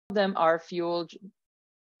them are fuel,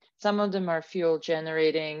 some of them are fuel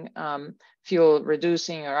generating, fuel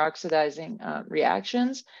reducing or oxidizing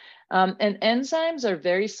reactions. And enzymes are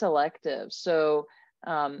very selective. So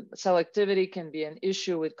selectivity can be an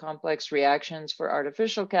issue with complex reactions for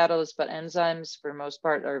artificial catalysts, but enzymes for most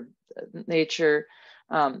part are nature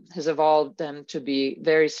has evolved them to be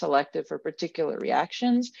very selective for particular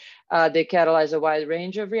reactions. They catalyze a wide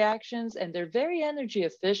range of reactions and they're very energy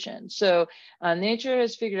efficient. So nature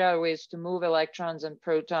has figured out ways to move electrons and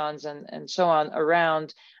protons and so on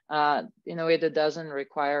around in a way that doesn't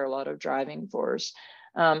require a lot of driving force.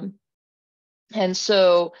 And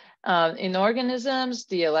so in organisms,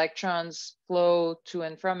 the electrons flow to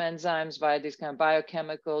and from enzymes via these kind of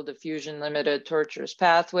biochemical, diffusion limited, tortuous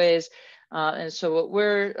pathways. And so what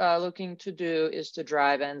we're looking to do is to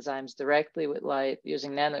drive enzymes directly with light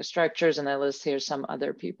using nanostructures. And I list here some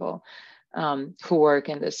other people who work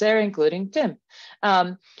in this area, including Tim.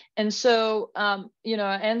 And so, you know,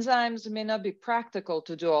 enzymes may not be practical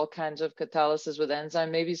to do all kinds of catalysis with enzyme.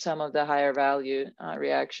 Maybe some of the higher value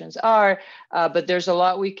reactions are, but there's a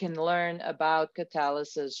lot we can learn about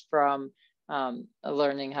catalysis from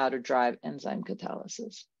learning how to drive enzyme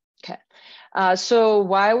catalysis. Okay, so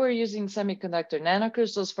why we're using semiconductor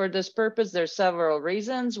nanocrystals for this purpose, there's several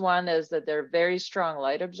reasons. One is that they're very strong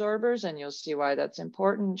light absorbers, and you'll see why that's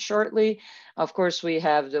important shortly. Of course, we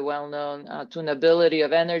have the well-known tunability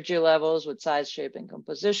of energy levels with size, shape, and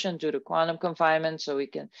composition due to quantum confinement, so we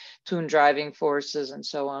can tune driving forces and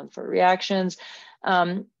so on for reactions.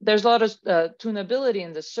 There's a lot of tunability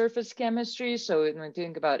in the surface chemistry, so when we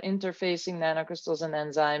think about interfacing nanocrystals and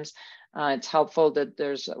enzymes, it's helpful that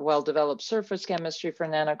there's well-developed surface chemistry for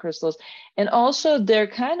nanocrystals. And also their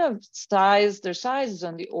kind of size, their size is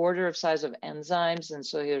on the order of size of enzymes. And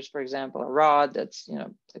so here's, for example, a rod that's, you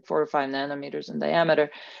know, like 4 or 5 nanometers in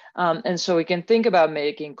diameter. And so we can think about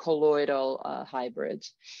making colloidal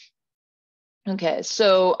hybrids. Okay,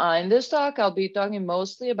 so in this talk, I'll be talking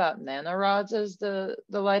mostly about nanorods as the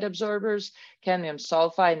light absorbers, cadmium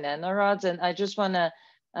sulfide nanorods. And I just want to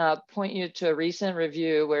point you to a recent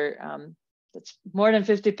review where it's more than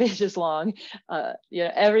 50 pages long. You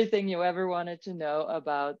know, everything you ever wanted to know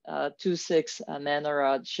about 2,6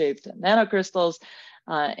 nanorod shaped nanocrystals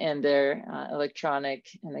and their electronic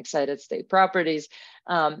and excited state properties.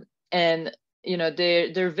 And you know,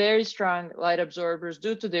 they're very strong light absorbers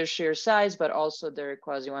due to their sheer size, but also their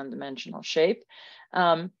quasi one-dimensional shape.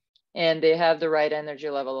 And they have the right energy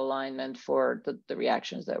level alignment for the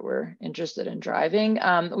reactions that we're interested in driving.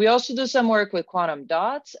 We also do some work with quantum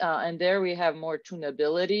dots, and there we have more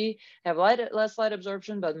tunability, have less light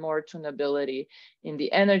absorption, but more tunability in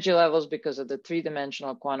the energy levels because of the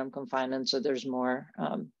 3-dimensional quantum confinement. So there's more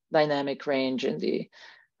dynamic range in the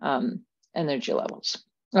energy levels.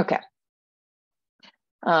 Okay.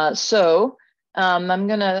 I'm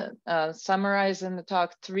going to summarize in the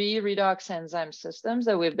talk 3 redox enzyme systems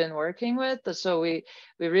that we've been working with. So we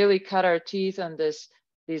really cut our teeth on these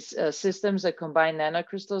systems that combine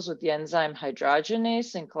nanocrystals with the enzyme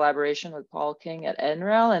hydrogenase in collaboration with Paul King at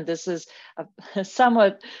NREL. And this is a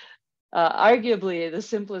somewhat arguably the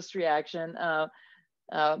simplest reaction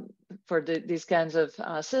for these kinds of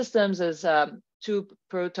systems is 2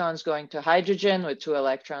 protons going to hydrogen with 2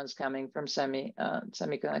 electrons coming from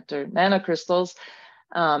semiconductor nanocrystals.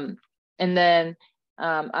 And then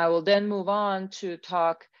I will then move on to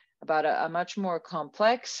talk about a much more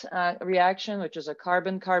complex reaction, which is a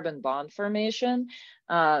carbon-carbon bond formation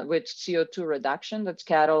with CO2 reduction that's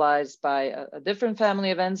catalyzed by a different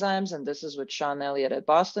family of enzymes. And this is with Sean Elliott at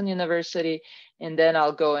Boston University. And then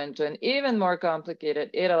I'll go into an even more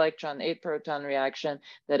complicated 8-electron, 8-proton reaction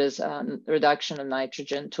that is reduction of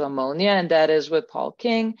nitrogen to ammonia. And that is with Paul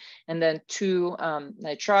King. And then 2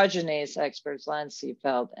 nitrogenase experts, Lance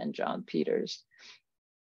Seefeld and John Peters.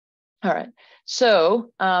 All right, so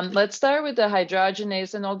let's start with the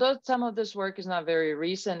hydrogenase. And although some of this work is not very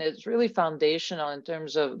recent, it's really foundational in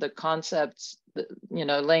terms of the concepts, you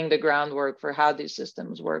know, laying the groundwork for how these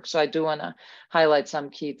systems work. So I do want to highlight some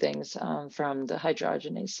key things from the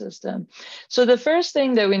hydrogenase system. So the first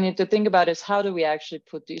thing that we need to think about is how do we actually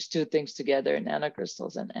put these 2 things together,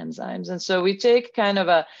 nanocrystals and enzymes. And so we take kind of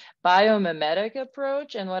a biomimetic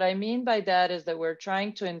approach. And what I mean by that is that we're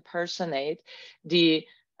trying to impersonate the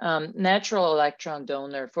natural electron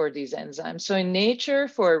donor for these enzymes. So in nature,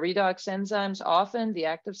 for redox enzymes, often the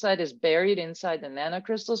active site is buried inside the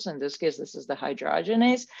nanocrystals. In this case, this is the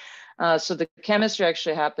hydrogenase. So the chemistry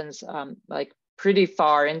actually happens like pretty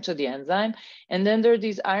far into the enzyme. And then there are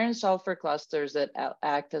these iron sulfur clusters that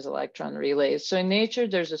act as electron relays. So in nature,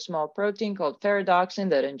 there's a small protein called ferredoxin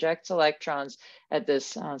that injects electrons at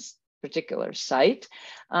this particular site.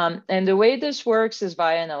 And the way this works is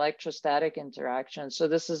via an electrostatic interaction. So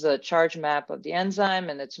this is a charge map of the enzyme,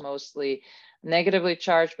 and it's mostly negatively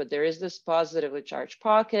charged, but there is this positively charged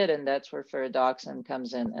pocket, and that's where ferredoxin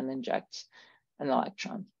comes in and injects an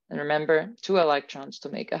electron. And remember, 2 electrons to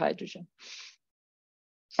make a hydrogen.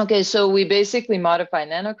 Okay, so we basically modify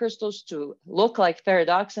nanocrystals to look like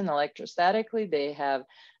ferredoxin electrostatically. They have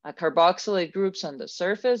carboxylate groups on the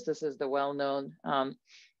surface. This is the well-known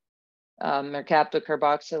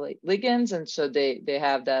mercaptocarboxylate ligands, and so they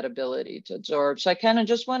have that ability to absorb. So I kind of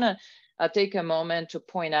just want to take a moment to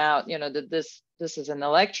point out, that this is an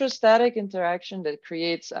electrostatic interaction that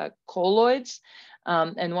creates colloids.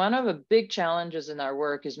 And one of the big challenges in our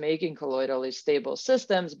work is making colloidally stable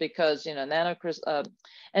systems because,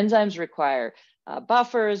 enzymes require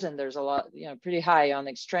buffers, and there's a lot, pretty high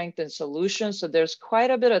ionic strength in solution. So there's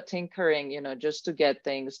quite a bit of tinkering, just to get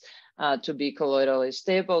things to be colloidally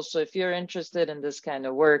stable. So if you're interested in this kind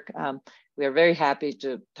of work, we are very happy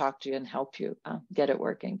to talk to you and help you get it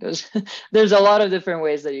working, because there's a lot of different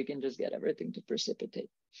ways that you can just get everything to precipitate.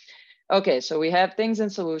 Okay, so we have things in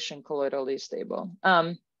solution colloidally stable.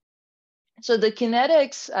 So the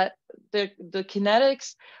kinetics, the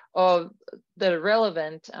kinetics of that are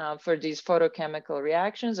relevant for these photochemical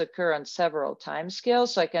reactions occur on several time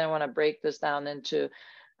scales. So I kind of want to break this down into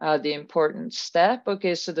the important step.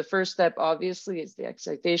 Okay, so the first step obviously is the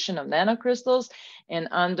excitation of nanocrystals, and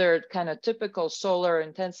under kind of typical solar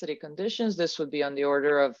intensity conditions, this would be on the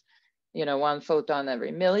order of 1 photon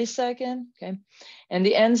every millisecond. Okay, and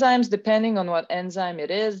the enzymes, depending on what enzyme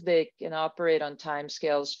it is, they can operate on time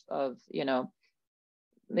scales of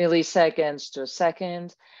milliseconds to a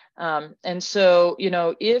second. And so,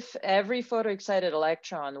 if every photoexcited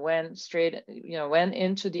electron went straight, went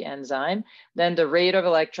into the enzyme, then the rate of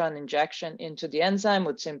electron injection into the enzyme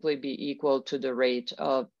would simply be equal to the rate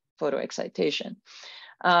of photoexcitation.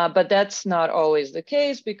 But that's not always the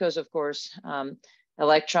case because, of course,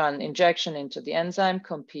 electron injection into the enzyme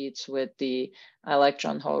competes with the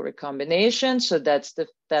electron hole recombination. So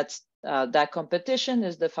that competition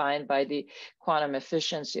is defined by the quantum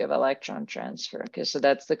efficiency of electron transfer. Okay, so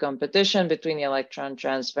that's the competition between the electron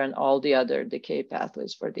transfer and all the other decay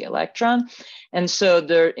pathways for the electron. And so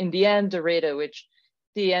in the end, the rate at which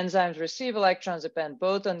the enzymes receive electrons depend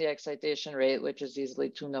both on the excitation rate, which is easily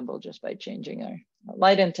tunable just by changing our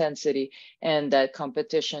light intensity, and that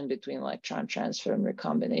competition between electron transfer and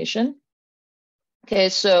recombination. Okay,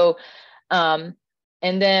 so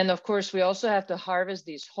and then, of course, we also have to harvest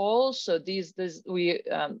these holes. So we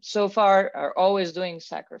so far are always doing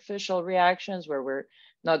sacrificial reactions where we're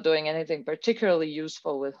not doing anything particularly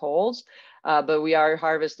useful with holes, but we are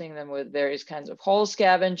harvesting them with various kinds of hole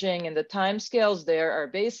scavenging. And the time scales there are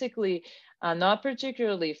basically not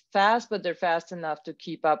particularly fast, but they're fast enough to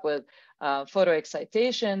keep up with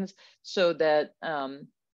photoexcitations, so that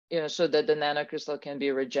so that the nanocrystal can be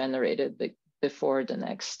regenerated before the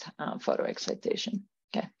next photoexcitation.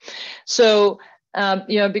 Okay, so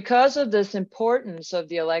because of this importance of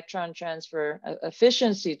the electron transfer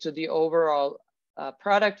efficiency to the overall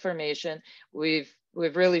product formation, we've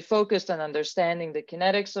really focused on understanding the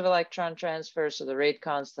kinetics of electron transfer, so the rate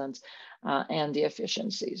constants and the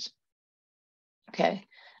efficiencies. Okay,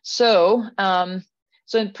 so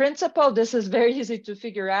so in principle, this is very easy to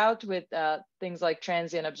figure out with things like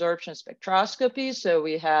transient absorption spectroscopy. So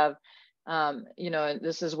we have,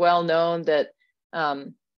 this is well known that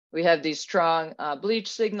we have these strong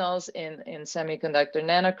bleach signals in semiconductor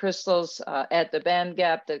nanocrystals at the band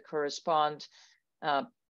gap that correspond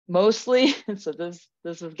mostly. So this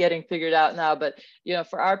is getting figured out now, but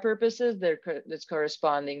for our purposes, it's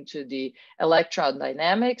corresponding to the electron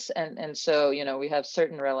dynamics, and so we have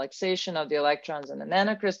certain relaxation of the electrons in the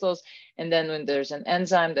nanocrystals, and then when there's an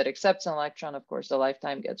enzyme that accepts an electron, of course, the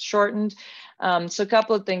lifetime gets shortened. So a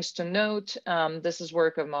couple of things to note. This is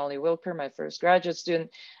work of Molly Wilker, my first graduate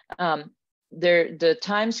student. The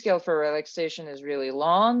time scale for relaxation is really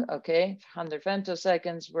long. Okay, 100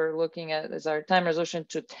 femtoseconds we're looking at as our time resolution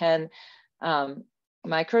to 10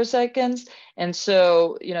 microseconds. And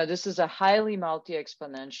so, this is a highly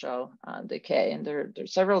multi-exponential decay, and there are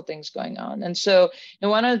several things going on. And so,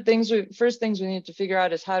 one of the first things we need to figure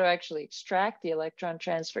out is how to actually extract the electron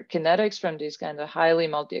transfer kinetics from these kinds of highly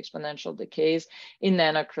multi-exponential decays in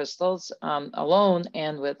nanocrystals alone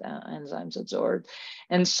and with enzymes adsorbed.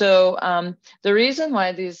 And so the reason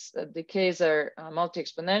why these decays are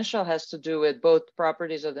multi-exponential has to do with both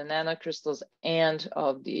properties of the nanocrystals and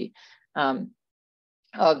of the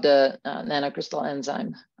of the nanocrystal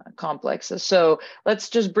enzyme complexes. So let's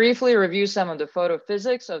just briefly review some of the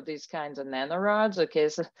photophysics of these kinds of nanorods. Okay,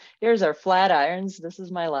 so here's our flat irons. This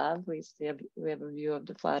is my lab. We have a view of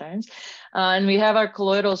the flat irons. And we have our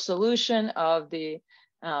colloidal solution of the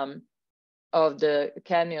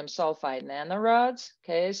cadmium sulfide nanorods.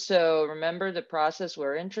 Okay, so remember the process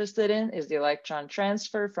we're interested in is the electron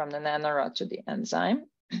transfer from the nanorod to the enzyme.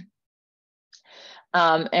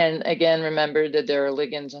 And again, remember that there are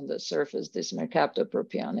ligands on the surface, these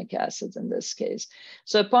mercaptopropionic acids in this case.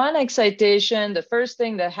 So upon excitation, the first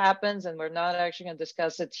thing that happens, and we're not actually going to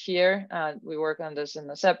discuss it here, we work on this in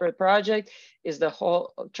a separate project, is the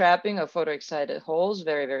whole trapping of photoexcited holes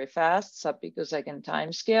very, very fast, sub-picosecond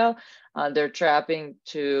time scale. They're trapping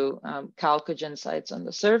to chalcogen sites on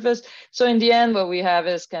the surface. So in the end, what we have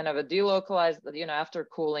is kind of a delocalized, after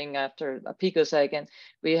cooling, after a picosecond,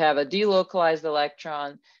 we have a delocalized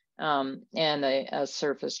electron and a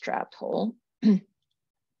surface trapped hole.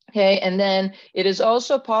 Okay, and then it is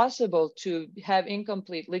also possible to have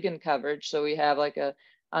incomplete ligand coverage. So we have like a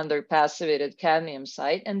under passivated cadmium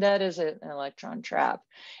site, and that is an electron trap.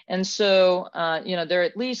 And so, there are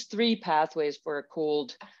at least 3 pathways for a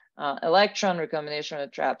cooled electron recombination with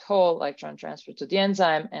a trapped hole, electron transfer to the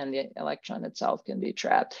enzyme, and the electron itself can be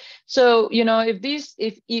trapped. So,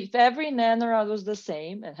 if every nanorod was the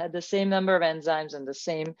same and had the same number of enzymes and the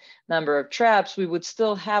same number of traps, we would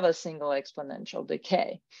still have a single exponential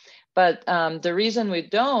decay. But the reason we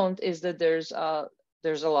don't is that there's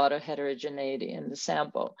a lot of heterogeneity in the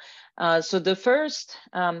sample. So the first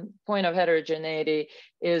point of heterogeneity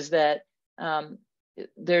is that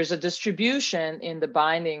there's a distribution in the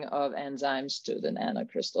binding of enzymes to the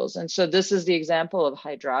nanocrystals. And so this is the example of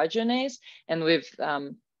hydrogenase. And we've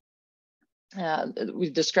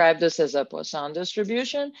described this as a Poisson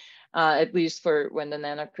distribution, at least for when the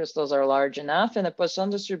nanocrystals are large enough. And a Poisson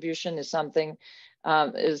distribution is something,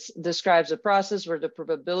 describes a process where the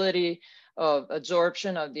probability of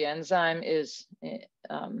absorption of the enzyme is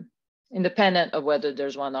independent of whether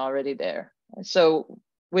there's one already there. So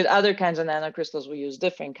with other kinds of nanocrystals, we use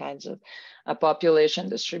different kinds of population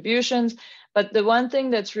distributions. But the one thing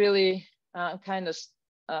that's really kind of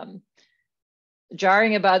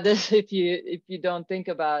jarring about this, if you don't think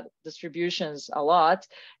about distributions a lot,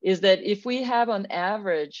 is that if we have on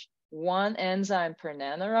average 1 enzyme per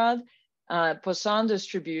nanorod, Poisson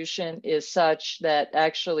distribution is such that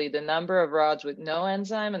actually the number of rods with no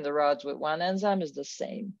enzyme and the rods with 1 enzyme is the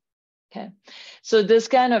same. Okay, so this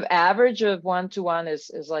kind of average of 1-to-1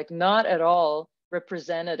 is like not at all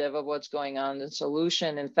representative of what's going on in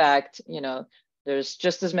solution. In fact, there's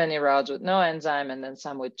just as many rods with no enzyme and then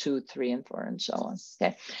some with 2, 3, and 4, and so on.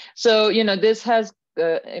 Okay, so this has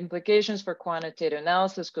implications for quantitative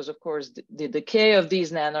analysis because, of course, the decay of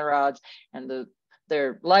these nanorods and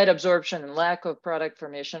their light absorption and lack of product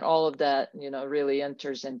formation, all of that, really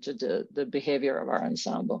enters into the behavior of our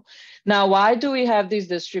ensemble. Now, why do we have these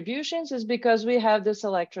distributions? Is because we have this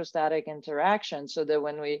electrostatic interaction, so that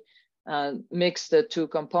when we mix the 2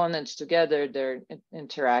 components together, they're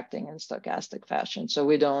interacting in stochastic fashion. So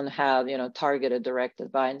we don't have, targeted directed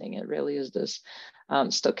binding. It really is this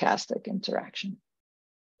stochastic interaction.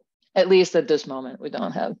 At least at this moment, we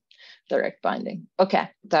don't have direct binding. Okay,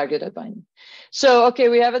 targeted binding. So, okay,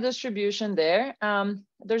 we have a distribution there.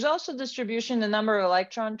 There's also distribution, the number of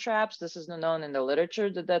electron traps. This is known in the literature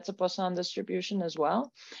that that's a Poisson distribution as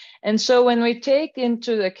well. And so when we take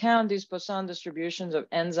into account these Poisson distributions of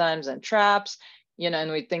enzymes and traps,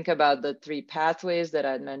 and we think about the 3 pathways that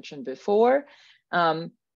I'd mentioned before,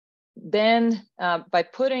 then by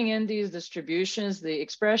putting in these distributions, the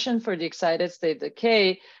expression for the excited state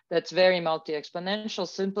decay that's very multi-exponential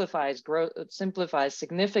simplifies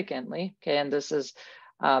significantly. Okay, and this is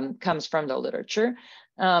comes from the literature,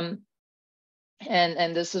 and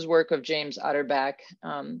this is work of James Utterback,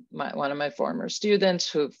 one of my former students,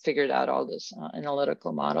 who figured out all this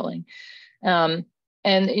analytical modeling.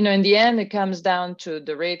 And in the end, it comes down to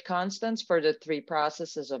the rate constants for the 3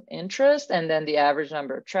 processes of interest, and then the average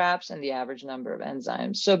number of traps and the average number of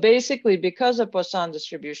enzymes. So basically, because a Poisson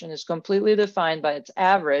distribution is completely defined by its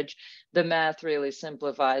average, the math really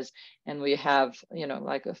simplifies, and we have,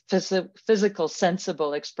 like a physical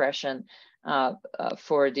sensible expression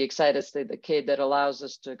for the excited state decay that allows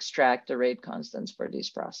us to extract the rate constants for these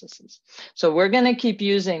processes. So we're going to keep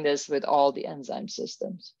using this with all the enzyme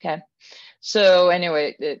systems. Okay. So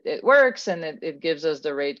anyway, it works, and it gives us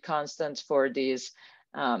the rate constants for these,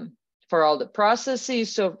 for all the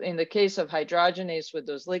processes. So in the case of hydrogenase with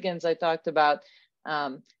those ligands I talked about,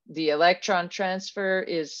 The electron transfer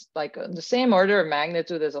is like the same order of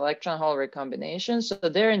magnitude as electron hole recombination. So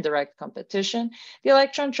they're in direct competition. The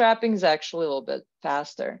electron trapping is actually a little bit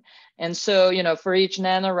faster. And so, you know, for each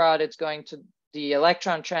nanorod, it's going to, the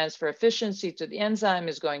electron transfer efficiency to the enzyme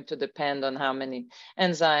is going to depend on how many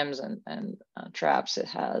enzymes and traps it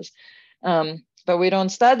has. But we don't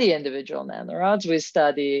study individual nanorods. We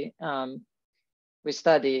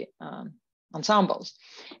study ensembles.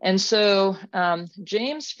 And so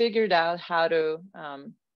James figured out how to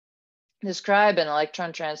describe an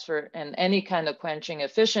electron transfer and any kind of quenching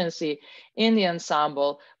efficiency in the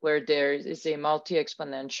ensemble where there is a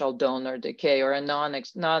multi-exponential donor decay or a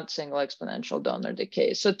non-single exponential donor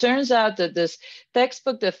decay. So it turns out that this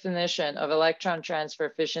textbook definition of electron transfer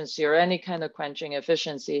efficiency or any kind of quenching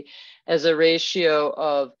efficiency as a ratio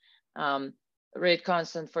of rate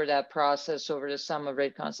constant for that process over the sum of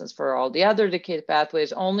rate constants for all the other decay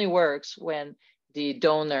pathways only works when the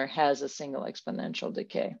donor has a single exponential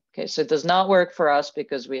decay. Okay, so it does not work for us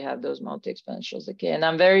because we have those multi-exponentials decay. And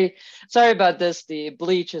I'm very sorry about this. The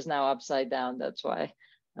bleach is now upside down. That's why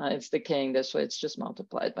it's decaying this way. It's just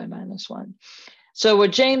multiplied by -1. So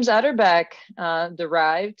what James Utterback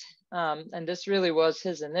derived, and this really was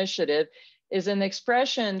his initiative, is an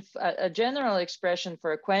expression, a general expression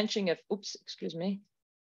for a quenching of, oops, excuse me.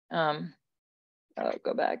 I'll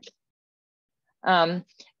go back.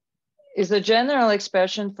 Is a general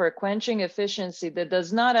expression for quenching efficiency that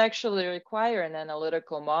does not actually require an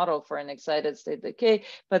analytical model for an excited state decay,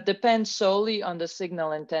 but depends solely on the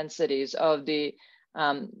signal intensities of the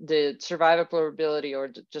survival probability or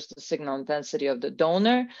just the signal intensity of the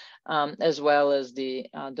donor, as well as the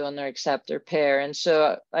donor acceptor pair. And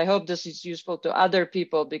so I hope this is useful to other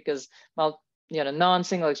people because, well, you know,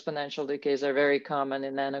 non-single exponential decays are very common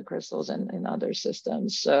in nanocrystals and in other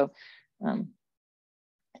systems. So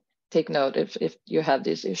take note if you have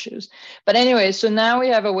these issues. But anyway, so now we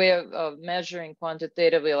have a way of measuring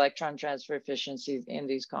quantitatively electron transfer efficiency in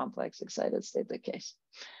these complex excited state decays.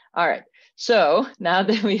 All right, so now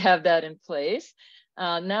that we have that in place,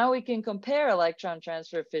 now we can compare electron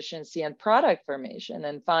transfer efficiency and product formation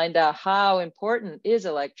and find out how important is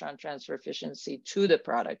electron transfer efficiency to the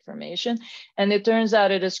product formation. And it turns out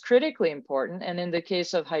it is critically important. And in the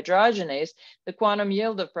case of hydrogenase, the quantum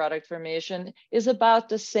yield of product formation is about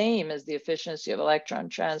the same as the efficiency of electron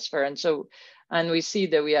transfer. And so, and we see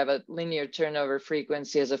that we have a linear turnover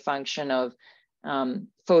frequency as a function of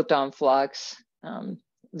photon flux.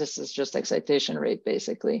 This is just excitation rate,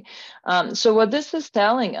 basically. So what this is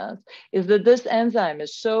telling us is that this enzyme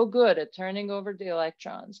is so good at turning over the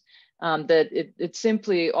electrons that it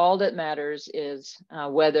simply, all that matters is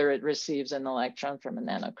whether it receives an electron from a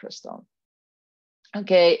nanocrystal.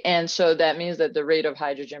 Okay, and so that means that the rate of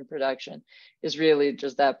hydrogen production is really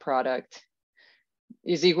just that product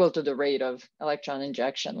is equal to the rate of electron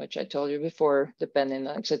injection, which I told you before, depending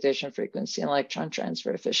on excitation frequency and electron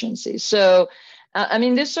transfer efficiency. So, I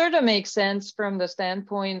mean, this sort of makes sense from the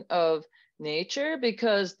standpoint of nature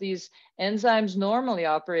because these enzymes normally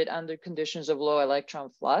operate under conditions of low electron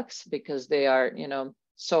flux because they are, you know,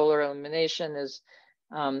 solar illumination is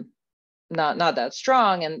not that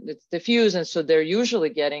strong and it's diffuse. And so they're usually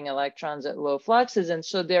getting electrons at low fluxes. And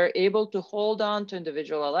so they're able to hold on to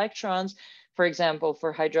individual electrons. For example,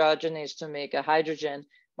 for hydrogenase to make a hydrogen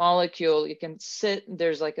molecule, you can sit,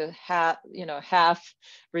 there's like a half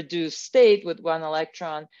reduced state with one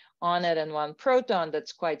electron on it and one proton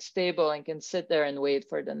that's quite stable and can sit there and wait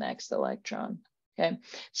for the next electron. Okay,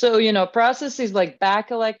 so, you know, processes like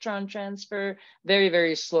back electron transfer, very,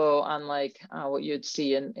 very slow, unlike what you'd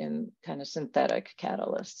see in kind of synthetic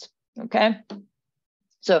catalysts. Okay,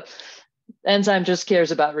 so enzyme just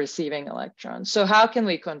cares about receiving electrons. So how can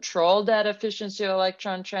we control that efficiency of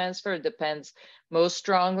electron transfer? It depends most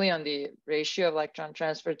strongly on the ratio of electron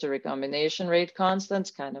transfer to recombination rate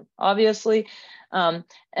constants, kind of obviously.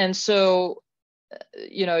 And so,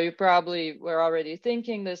 you know, you probably were already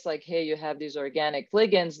thinking this, like, hey, you have these organic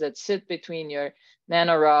ligands that sit between your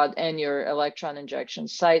nanorod and your electron injection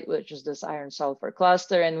site, which is this iron sulfur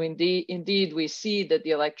cluster. And indeed, we see that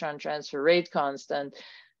the electron transfer rate constant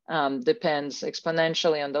depends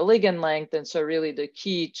exponentially on the ligand length. And so really the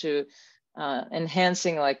key to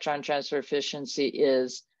enhancing electron transfer efficiency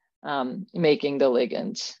is making the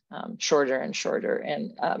ligands shorter and shorter.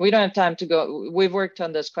 And we don't have time to go. We've worked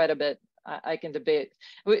on this quite a bit. I can debate.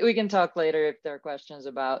 We can talk later if there are questions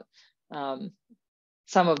about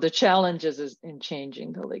some of the challenges in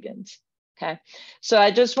changing the ligands. Okay, so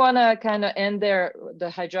I just want to kind of end there, the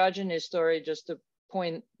hydrogenase story, just to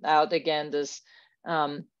point out again this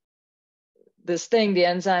this thing, the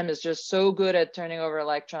enzyme is just so good at turning over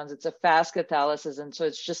electrons. It's a fast catalysis. And so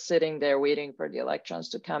it's just sitting there waiting for the electrons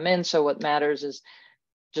to come in. So what matters is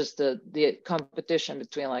just the competition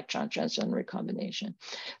between electron transfer and recombination.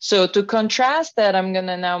 So to contrast that, I'm going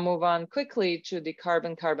to now move on quickly to the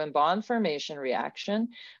carbon-carbon bond formation reaction.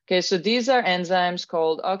 Okay, so these are enzymes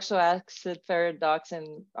called oxoacid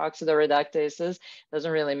ferredoxin oxidoreductases. Doesn't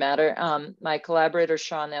really matter. My collaborator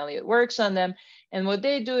Sean Elliott works on them, and what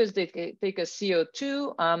they do is they take a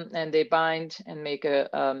CO2 and they bind and make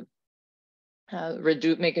a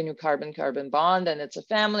make a new carbon-carbon bond, and it's a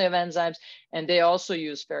family of enzymes, and they also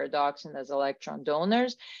use ferredoxin as electron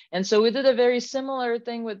donors. And so we did a very similar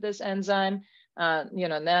thing with this enzyme,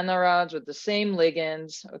 nanorods with the same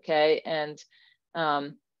ligands, okay? And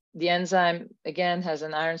the enzyme, again, has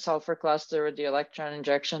an iron sulfur cluster where the electron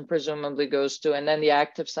injection presumably goes to, and then the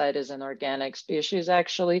active site is an organic species,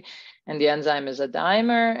 actually, and the enzyme is a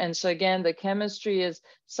dimer. And so again, the chemistry is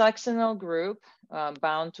succinyl group,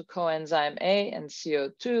 bound to coenzyme A, and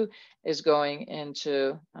CO2 is going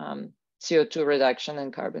into CO2 reduction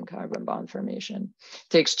and carbon-carbon bond formation. It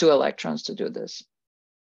takes 2 electrons to do this.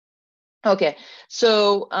 Okay,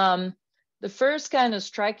 so the first kind of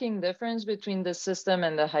striking difference between the system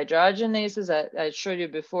and the hydrogenases, I showed you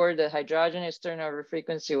before, the hydrogenase turnover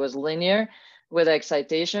frequency was linear with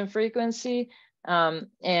excitation frequency.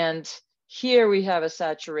 And here we have a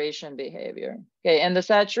saturation behavior. Okay, and the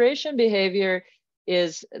saturation behavior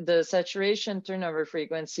is the saturation turnover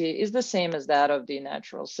frequency is the same as that of the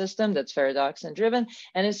natural system that's ferredoxin driven.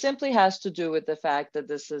 And it simply has to do with the fact that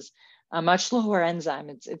this is a much slower enzyme.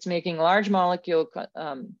 It's making large molecule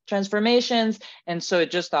transformations, and so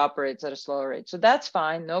it just operates at a slower rate. So that's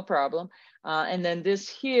fine, no problem. And then this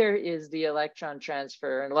here is the electron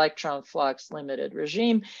transfer and electron flux limited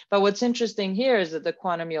regime. But what's interesting here is that the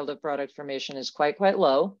quantum yield of product formation is quite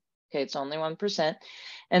low. Okay, it's only 1%.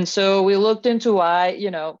 And so we looked into why,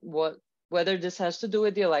 whether this has to do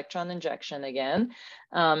with the electron injection again.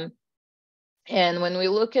 And when we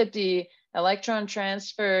look at the electron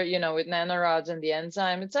transfer, with nanorods and the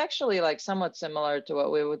enzyme, it's actually like somewhat similar to what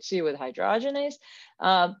we would see with hydrogenase.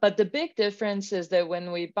 But the big difference is that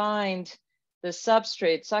when we bind the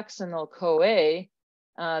substrate succinyl-CoA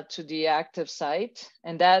to the active site,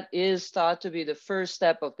 and that is thought to be the first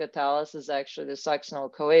step of catalysis, actually the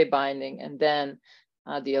succinyl-CoA binding, and then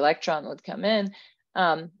the electron would come in,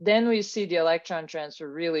 then we see the electron transfer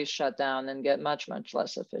really shut down and get much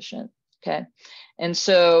less efficient. Okay, and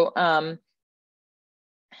so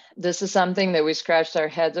this is something that we scratched our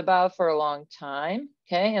heads about for a long time.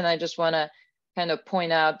 Okay, and I just want to kind of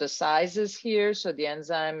point out the sizes here. So the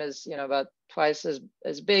enzyme is, about twice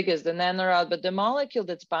as big as the nanorod, but the molecule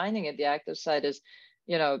that's binding at the active site is,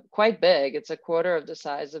 quite big. It's a quarter of the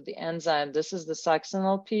size of the enzyme. This is the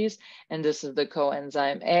succinyl piece, and this is the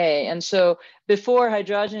coenzyme A. And so before,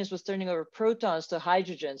 hydrogenase was turning over protons to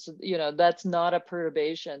hydrogen. So, that's not a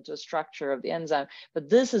perturbation to structure of the enzyme, but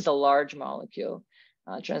this is a large molecule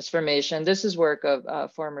transformation. This is work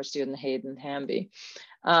of former student Hayden Hamby.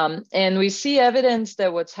 And we see evidence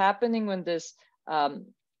that what's happening when this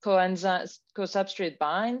co-substrate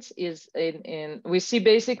binds is we see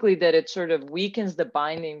basically that it sort of weakens the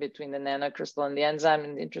binding between the nanocrystal and the enzyme.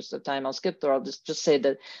 In the interest of time, I'll skip through. I'll just say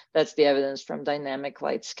that that's the evidence from dynamic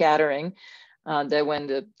light scattering, that when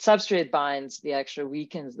the substrate binds, the actually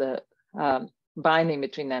weakens the binding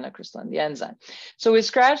between nanocrystal and the enzyme. So we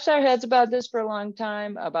scratched our heads about this for a long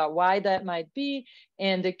time, about why that might be.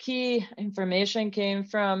 And the key information came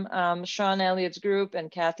from Sean Elliott's group and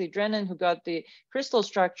Kathy Drennan, who got the crystal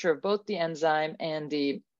structure of both the enzyme and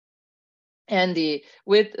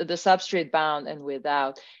with the substrate bound and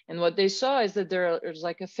without. And what they saw is that there's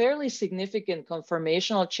like a fairly significant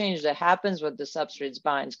conformational change that happens with the substrates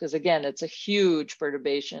binds, because again, it's a huge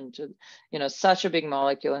perturbation to, such a big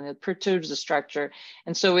molecule, and it perturbs the structure.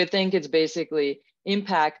 And so we think it's basically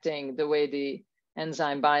impacting the way the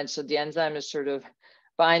enzyme binds. So the enzyme is sort of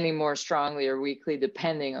binding more strongly or weakly,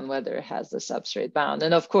 depending on whether it has the substrate bound.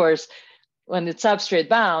 And of course, when it's substrate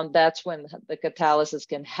bound, that's when the catalysis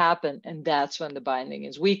can happen, and that's when the binding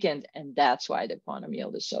is weakened, and that's why the quantum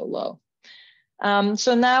yield is so low.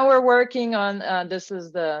 So now we're working on, this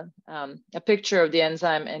is a picture of the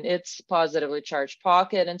enzyme and its positively charged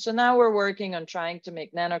pocket. And so now we're working on trying to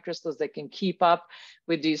make nanocrystals that can keep up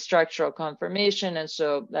with the structural conformation. And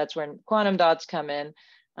so that's when quantum dots come in,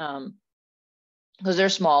 because they're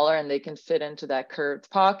smaller and they can fit into that curved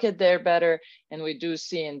pocket there better. And we do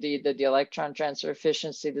see indeed that the electron transfer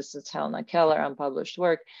efficiency, this is Helena Keller, unpublished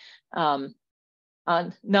work,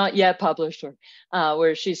 Not yet published work,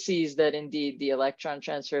 where she sees that indeed the electron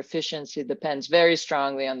transfer efficiency depends very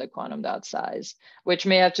strongly on the quantum dot size, which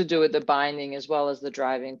may have to do with the binding as well as the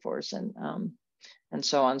driving force and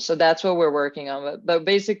so on. So that's what we're working on. But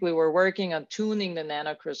basically, we're working on tuning the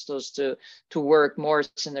nanocrystals to work more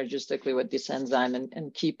synergistically with this enzyme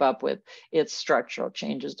and keep up with its structural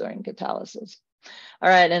changes during catalysis. All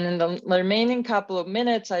right, and in the remaining couple of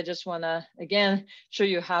minutes, I just want to, again, show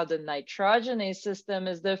you how the nitrogenase system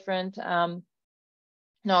is different. And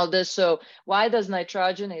all this, so why does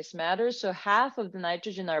nitrogenase matter? So half of the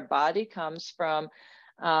nitrogen in our body comes from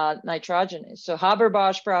nitrogenase. So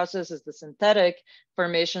Haber-Bosch process is the synthetic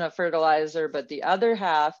formation of fertilizer, but the other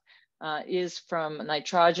half is from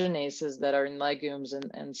nitrogenases that are in legumes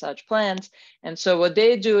and such plants. And so what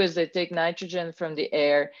they do is they take nitrogen from the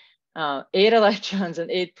air, 8 electrons and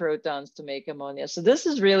 8 protons to make ammonia. So this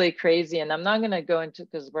is really crazy, and I'm not going to go into,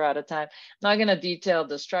 because we're out of time, I'm not going to detail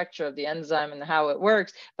the structure of the enzyme and how it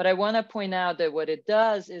works, but I want to point out that what it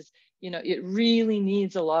does is, it really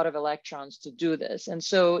needs a lot of electrons to do this. And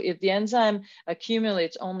so if the enzyme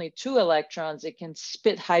accumulates only 2 electrons, it can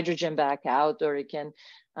spit hydrogen back out, or it can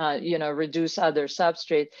reduce other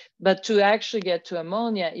substrates. But to actually get to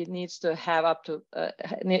ammonia, it needs to have up to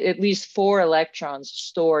at least 4 electrons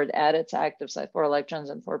stored at its active site, 4 electrons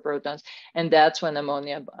and 4 protons. And that's when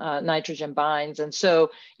ammonia, nitrogen binds. And so,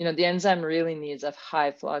 the enzyme really needs a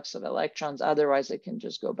high flux of electrons. Otherwise, it can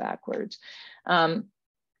just go backwards.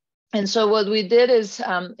 And so what we did is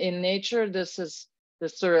in nature, this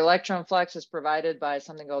sort of electron flux is provided by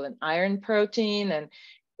something called an iron protein, and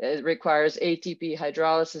it requires ATP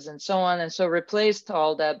hydrolysis and so on. And so replaced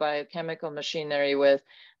all that biochemical machinery with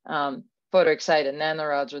photoexcited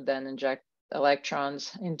nanorods would then inject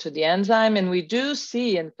electrons into the enzyme. And we do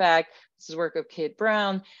see, in fact, this is work of Kate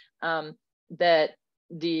Brown, that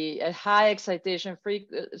at high excitation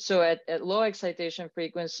so at low excitation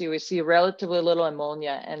frequency, we see relatively little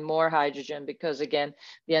ammonia and more hydrogen, because again,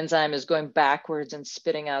 the enzyme is going backwards and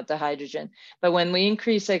spitting out the hydrogen. But when we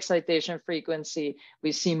increase excitation frequency,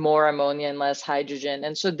 we see more ammonia and less hydrogen.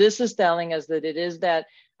 And so this is telling us that it is that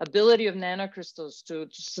ability of nanocrystals to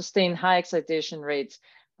sustain high excitation rates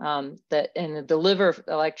and deliver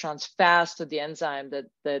electrons fast to the enzyme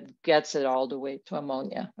that gets it all the way to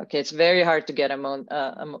ammonia. Okay, it's very hard to get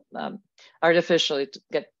artificially to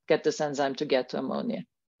get this enzyme to get to ammonia.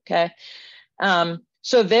 Okay,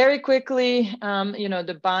 so very quickly,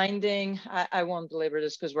 the binding. I won't belabor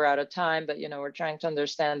this because we're out of time, but we're trying to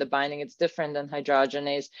understand the binding. It's different than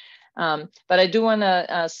hydrogenase. But I do want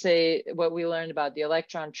to say what we learned about the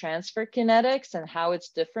electron transfer kinetics and how it's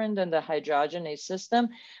different than the hydrogenase system.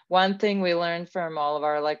 One thing we learned from all of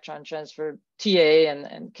our electron transfer TA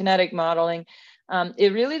and kinetic modeling,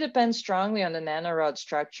 it really depends strongly on the nanorod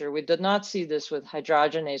structure. We did not see this with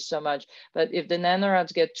hydrogenase so much, but if the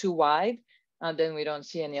nanorods get too wide, then we don't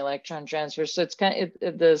see any electron transfer. So it's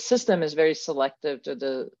the system is very selective to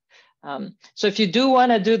the so if you do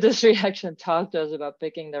want to do this reaction, talk to us about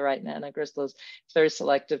picking the right nanocrystals. It's very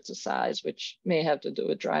selective to size, which may have to do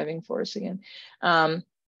with driving force again. And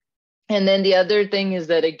then the other thing is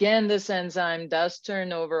that, again, this enzyme does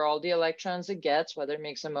turn over all the electrons it gets, whether it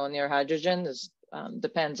makes ammonia or hydrogen. This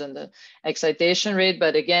depends on the excitation rate.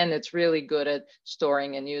 But again, it's really good at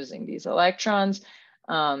storing and using these electrons.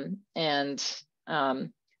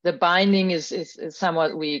 The binding is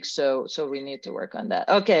somewhat weak, so we need to work on that.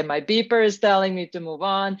 Okay, my beeper is telling me to move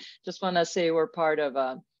on. Just want to say we're part of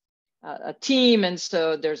a team, and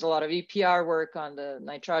so there's a lot of EPR work on the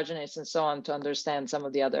nitrogenase and so on to understand some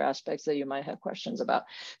of the other aspects that you might have questions about.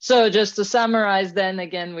 So just to summarize, then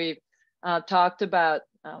again, we've talked about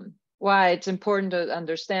why it's important to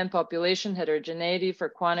understand population heterogeneity for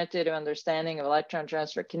quantitative understanding of electron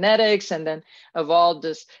transfer kinetics, and then evolved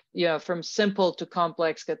this, from simple to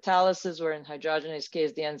complex catalysis, where in hydrogenase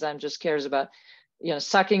case, the enzyme just cares about,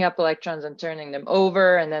 sucking up electrons and turning them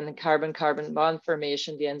over, and then the carbon-carbon bond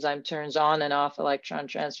formation, the enzyme turns on and off electron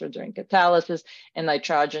transfer during catalysis, and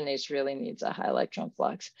nitrogenase really needs a high electron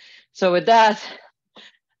flux. So with that,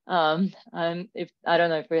 I don't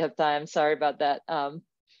know if we have time, sorry about that.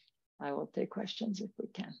 I will take questions if we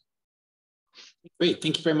can. Great,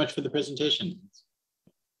 thank you very much for the presentation.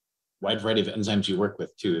 Wide variety of enzymes you work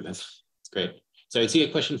with too, that's great. So I see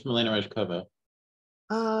a question from Elena Rajkova.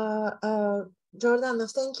 Jordan,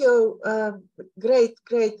 thank you.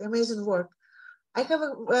 Great, amazing work. I have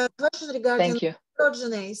a question regarding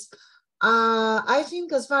nitrogenase. I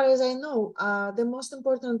think, as far as I know, the most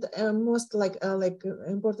important,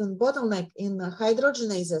 important bottleneck in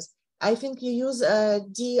hydrogenases, I think you use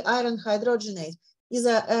D-iron hydrogenase. Is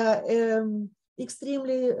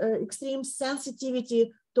extreme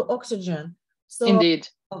sensitivity to oxygen. So indeed,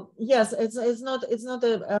 yes, it's not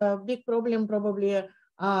a big problem probably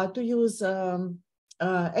to use to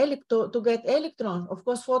get electrons. Of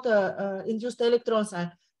course, photo induced electrons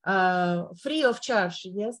are free of charge.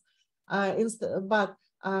 Yes, but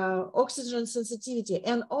oxygen sensitivity,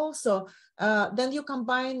 and also then you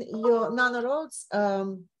combine your nanorods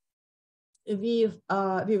with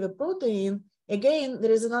a protein. Again,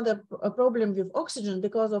 there is another problem with oxygen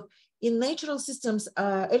because of in natural systems,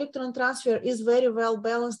 electron transfer is very well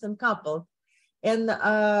balanced and coupled. And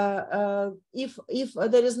if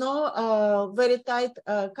there is no very tight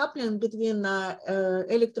coupling between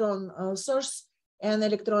electron source and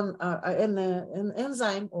electron an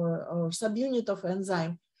enzyme or subunit of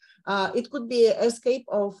enzyme, it could be escape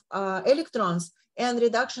of electrons and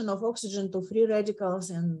reduction of oxygen to free radicals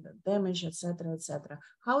and damage, etc., etc.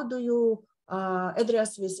 How do you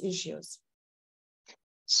address these issues?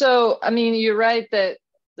 So, I mean, you're right that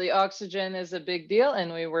the oxygen is a big deal,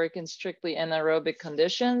 and we work in strictly anaerobic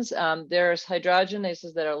conditions. There's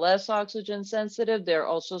hydrogenases that are less oxygen sensitive. They're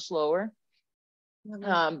also slower.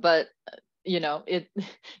 But, you know,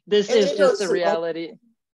 this is just a reality.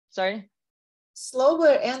 Sorry?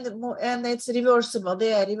 Slower and it's reversible.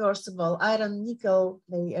 They are reversible. Iron, nickel,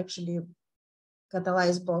 they actually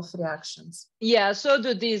catalyze both reactions. Yeah, so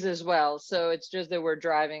do these as well. So it's just that we're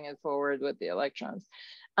driving it forward with the electrons.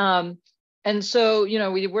 And so, you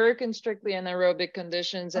know, we work in strictly anaerobic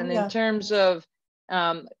conditions. And in terms of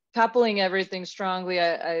coupling everything strongly,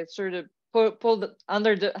 I sort of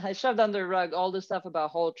I shoved under the rug all the stuff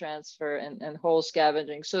about hole transfer and hole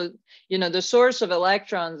scavenging. So, you know, the source of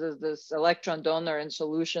electrons is this electron donor in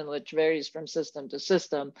solution, which varies from system to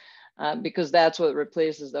system. Because that's what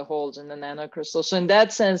replaces the holes in the nanocrystal. So in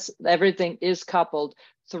that sense, everything is coupled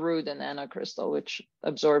through the nanocrystal, which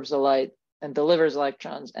absorbs the light and delivers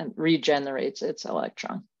electrons and regenerates its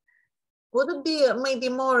electron. Would it be maybe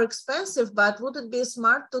more expensive, but would it be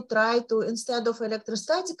smart to try to, instead of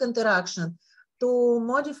electrostatic interaction, to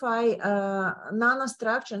modify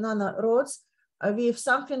nanostructure, nanorods with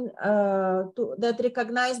something that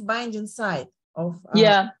recognize binding site of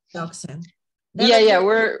toxin? Then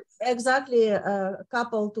we're exactly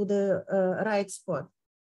coupled to the right spot.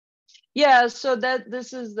 Yeah, so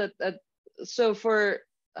this is so for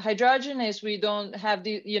hydrogenase, we don't have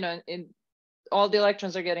the, you know, all the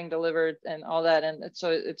electrons are getting delivered and all that, and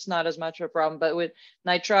so it's not as much of a problem. But with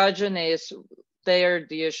nitrogenase,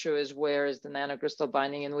 the issue is where is the nanocrystal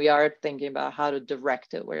binding, and we are thinking about how to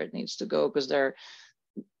direct it where it needs to go, because there are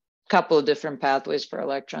a couple of different pathways for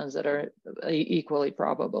electrons that are equally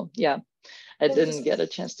probable. Yeah. I didn't get a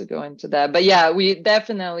chance to go into that, but yeah, we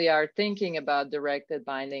definitely are thinking about directed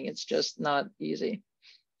binding. It's just not easy.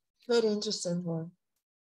 Very interesting one.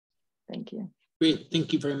 Thank you. Great,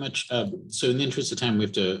 thank you very much. So in the interest of time, we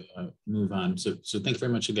have to move on. So thank you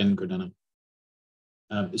very much again, Gordana.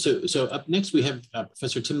 So up next, we have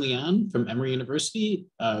Professor Tim Lian from Emory University.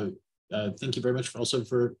 Thank you very much for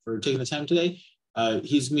taking the time today.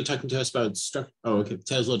 He's going to be talking to us about tell us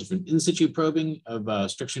a little different in situ probing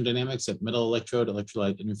of structure and dynamics at metal electrode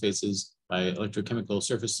electrolyte interfaces by electrochemical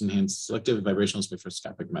surface enhanced selective vibrational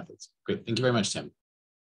spectroscopic methods. Great, thank you very much, Tim.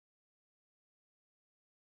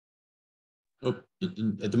 Oh,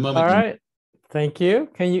 at the moment. All right, thank you.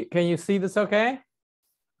 Can you see this okay?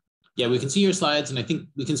 Yeah, we can see your slides, and I think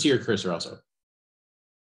we can see your cursor also.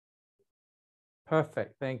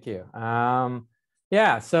 Perfect, thank you.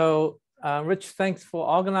 Yeah, so Rich, thanks for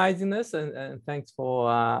organizing this, and thanks for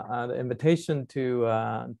the invitation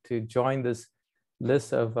to join this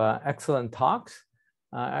list of excellent talks.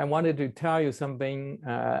 I wanted to tell you something,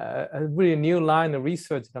 a really new line of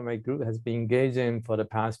research that my group has been engaged in for the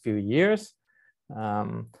past few years.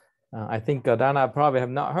 I think Gordana probably have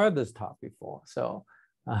not heard this talk before. So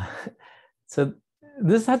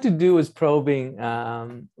this had to do with probing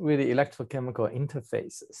really electrochemical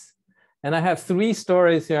interfaces. And I have three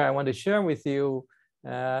stories here I want to share with you.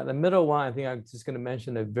 The middle one, I think I'm just going to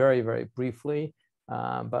mention it very, very briefly,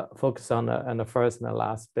 but focus on the first and the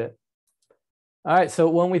last bit. All right, so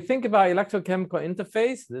when we think about electrochemical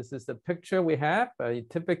interface, this is the picture we have.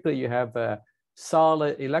 Typically, you have a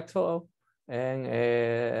solid electrode and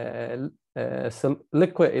a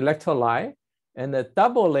liquid electrolyte. And the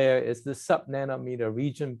double layer is the sub-nanometer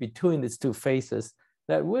region between these two phases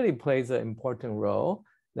that really plays an important role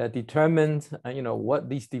that determines what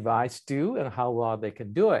these devices do and how well they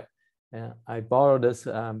can do it. And I borrowed this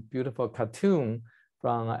beautiful cartoon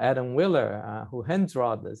from Adam Wheeler, who hand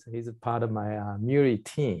drawn this. He's a part of my Muri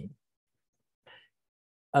team.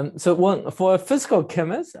 For a physical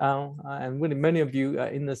chemist, and really many of you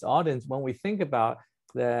in this audience, when we think about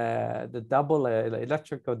the double layer, the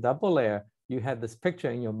electrical double layer, you had this picture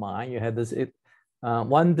in your mind. You had this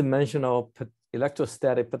one-dimensional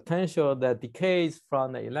electrostatic potential that decays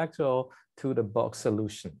from the electrode to the bulk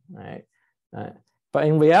solution, right? But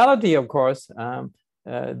in reality, of course,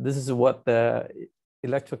 this is what the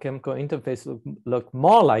electrochemical interface look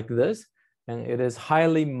more like this, and it is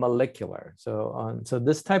highly molecular. So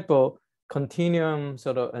this type of continuum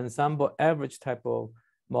sort of ensemble average type of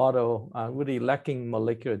model really lacking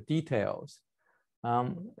molecular details.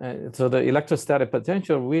 So the electrostatic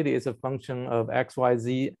potential really is a function of X, Y,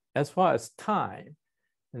 Z as far as time.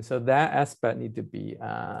 And so that aspect need to be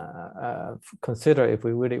considered if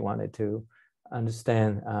we really wanted to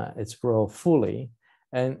understand its role fully.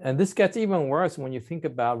 And this gets even worse when you think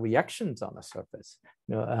about reactions on the surface,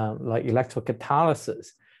 like electrocatalysis.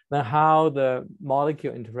 Then how the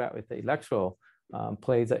molecule interact with the electrode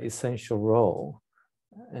plays an essential role.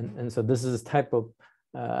 And so this is a type of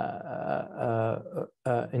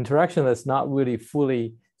interaction that's not really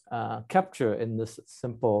fully captured in this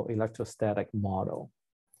simple electrostatic model.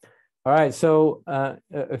 All right, so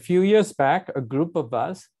a few years back, a group of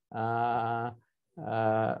us formed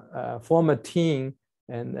a team,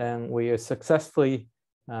 and we successfully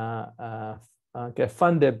get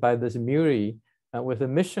funded by this MURI with a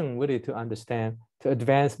mission really to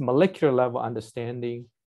advance molecular level understanding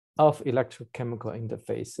of electrochemical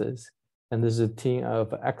interfaces. And this is a team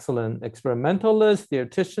of excellent experimentalists,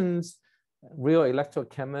 theoreticians, real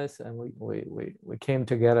electrochemists, and we came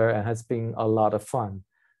together, and has been a lot of fun.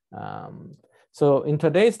 So in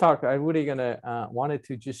today's talk, I really wanted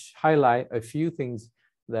to just highlight a few things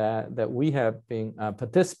that we have been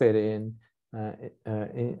participating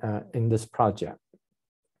in this project.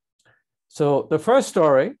 So the first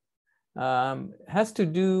story has to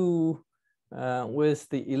do with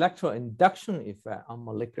the electroinduction effect on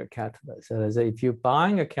molecular catalysts. So as if you're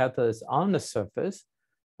buying a catalyst on the surface,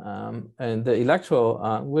 and the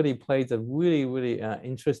electrode really plays a really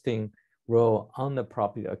interesting role on the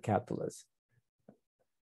property of catalyst.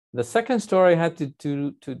 The second story had to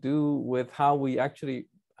do with how we actually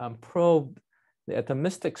probed the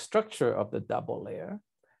atomistic structure of the double layer.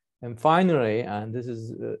 And finally, and this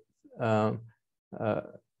is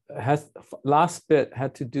last bit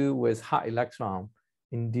had to do with hot electron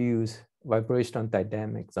induced vibrational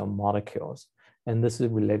dynamics of molecules. And this is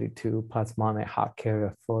related to plasmonic hot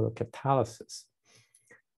carrier photocatalysis.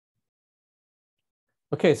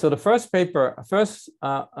 Okay, so the first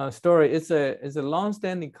story is a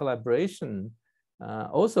long-standing collaboration,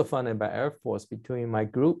 also funded by Air Force, between my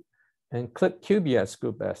group and Clip Kubiak's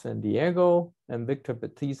group at San Diego and Victor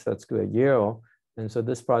Batista's group at Yale. And so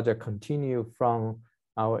this project continued from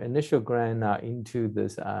our initial grant into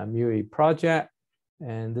this MURI project.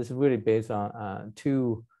 And this is really based on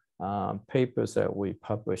two papers that we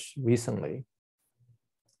published recently.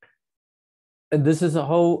 And this is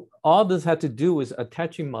all this had to do with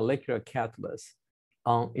attaching molecular catalysts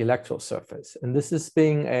on electrode surface. And this is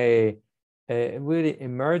being a really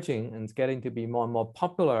emerging and getting to be more and more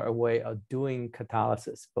popular a way of doing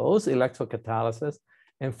catalysis, both electrocatalysis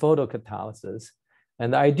and photocatalysis.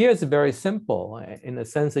 And the idea is very simple in the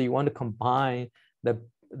sense that you want to combine the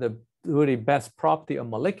really best property of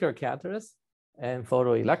molecular catalyst and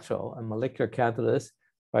photoelectrode. And molecular catalyst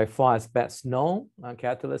by far is best known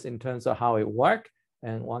catalyst in terms of how it works,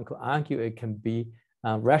 and one could argue it can be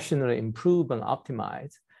rationally improved and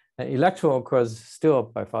optimized. And electrode, of course, is still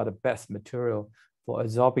by far the best material for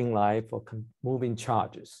absorbing light, for moving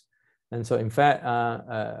charges. And so in fact,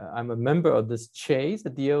 I'm a member of this CHASE, the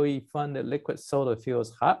DOE-funded Liquid Solar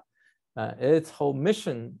Fuels Hub. Its whole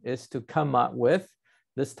mission is to come up with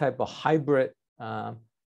this type of hybrid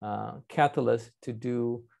catalyst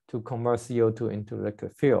to convert CO2 into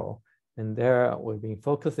liquid fuel. And there we've been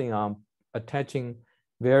focusing on attaching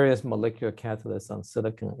various molecular catalysts on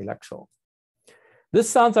silicon electrode. This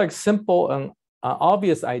sounds like simple and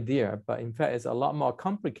obvious idea, but in fact it's a lot more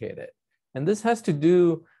complicated. And this has to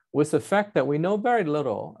do with the fact that we know very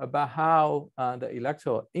little about how the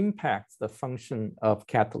electrode impacts the function of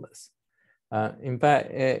catalysts. In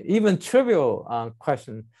fact, even trivial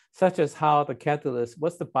questions such as how the catalyst,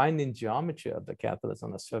 what's the binding geometry of the catalyst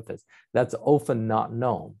on the surface, that's often not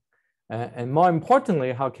known. And more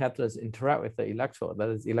importantly, how catalysts interact with the electrode, that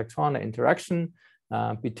is electronic interaction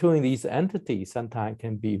between these entities sometimes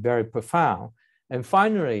can be very profound. And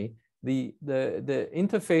finally, the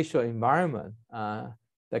interfacial environment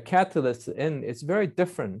the catalyst in is very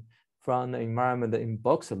different from the environment in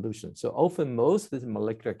bulk solutions. So often most of these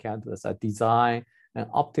molecular catalysts are designed and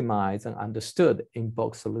optimized and understood in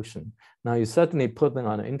bulk solution. Now you certainly put them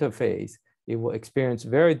on an interface, it will experience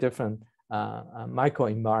very different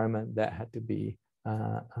microenvironment that had to be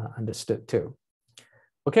understood too.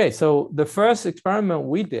 Okay, so the first experiment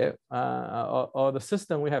we did, or the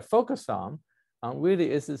system we have focused on,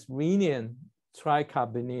 really is this rhenium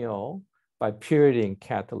tricarbonyl by pyridine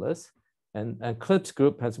catalyst. And Clip's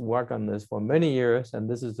group has worked on this for many years, and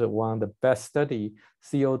this is one of the best studied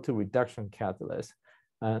CO2 reduction catalysts.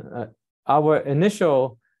 Our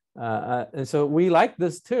initial, and so we like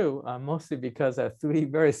this too, mostly because there are 3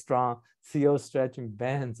 very strong CO stretching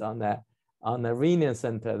bands on the rhenium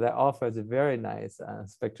center that offers a very nice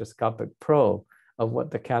spectroscopic probe of what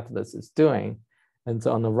the catalyst is doing. And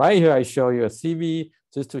so on the right here, I show you a CV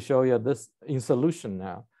just to show you this in solution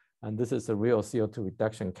now. And this is a real CO2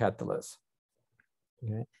 reduction catalyst.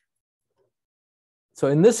 Okay. So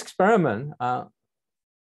in this experiment, so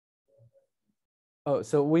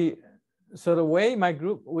the way my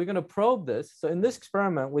group, we're going to probe this. So in this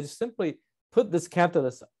experiment, we simply put this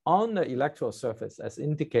catalyst on the electrode surface as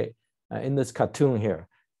indicated in this cartoon here,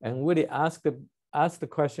 and really ask the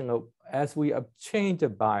question of, as we change the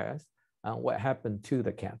bias, what happened to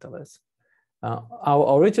the catalyst.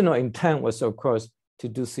 Our original intent was, of course, to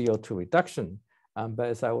do CO2 reduction, but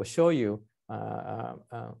as I will show you,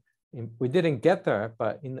 we didn't get there,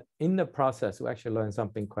 but in the process, we actually learned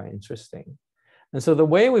something quite interesting. And so the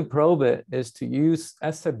way we probe it is to use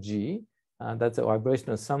SFG, that's a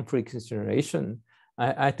vibrational some frequency generation.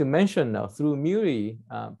 I have to mention now, through MURI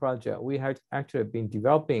project, we have actually been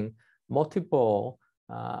developing multiple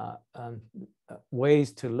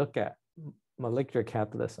ways to look at molecular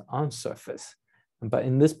catalysts on surface. But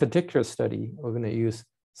in this particular study, we're going to use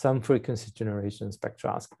some frequency generation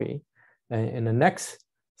spectroscopy. And in the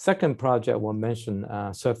second project, we'll mention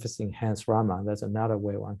surface enhanced Raman. That's another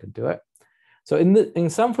way one could do it. So in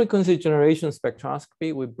some frequency generation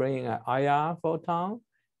spectroscopy, we bring an IR photon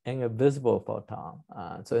and a visible photon.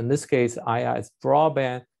 So in this case, IR is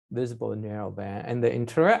broadband, visible narrow band, and they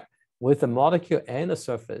interact with the molecule and the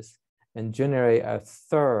surface and generate a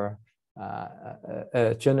third,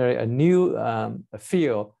 generate a new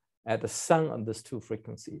field at the sum of these 2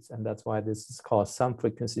 frequencies. And that's why this is called some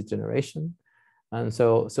frequency generation. And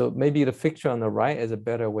so maybe the picture on the right is a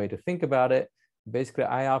better way to think about it. Basically,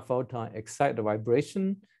 IR photon excite the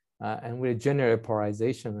vibration and we generate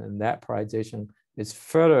polarization, and that polarization is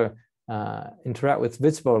further interact with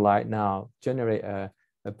visible light, now generate a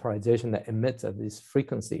polarization that emits at these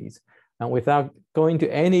frequencies. And without going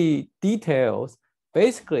to any details,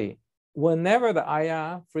 basically, whenever the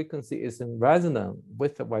IR frequency is in resonance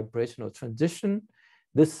with the vibrational transition,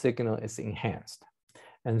 this signal is enhanced.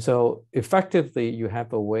 And so effectively, you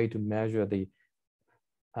have a way to measure the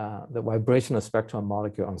vibrational spectrum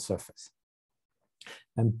molecule on surface.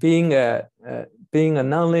 And being a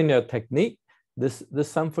nonlinear technique, this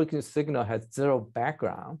some frequency signal has 0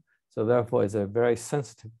 background. So therefore, it's a very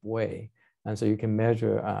sensitive way. And so you can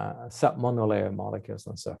measure submonolayer molecules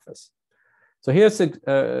on surface. So here's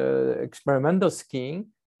the experimental scheme.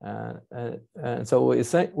 And so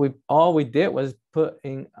all we did was put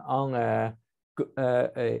in on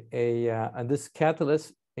this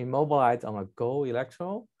catalyst immobilized on a gold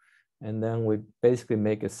electrode. And then we basically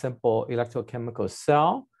make a simple electrochemical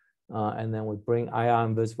cell. And then we bring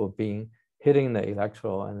ion visible beam hitting the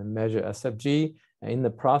electrode and then measure SFG in the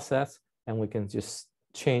process. And we can just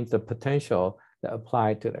change the potential that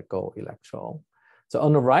applied to the gold electrode. So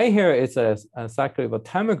on the right here is a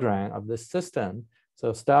cyclovoltammogram of this system.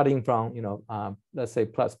 So starting from, let's say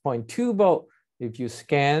plus 0.2 volt, if you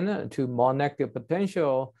scan to more negative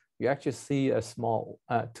potential, you actually see a small,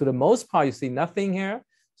 to the most part, you see nothing here.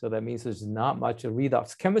 So that means there's not much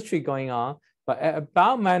redox chemistry going on. But at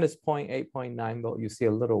about minus 0.8, 0.9 volt, you see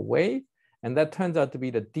a little wave. And that turns out to be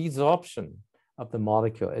the desorption of the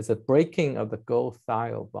molecule. It's a breaking of the gold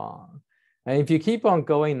thiol bond. And if you keep on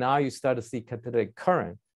going, now you start to see catalytic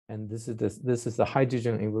current. And this is the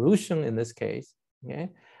hydrogen evolution in this case. Okay?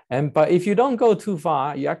 But if you don't go too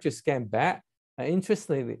far, you actually scan back.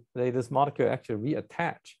 Interestingly, this molecule actually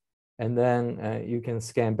reattach. And then you can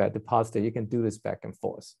scan back to positive. You can do this back and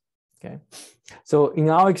forth. Okay. So in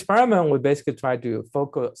our experiment, we basically try to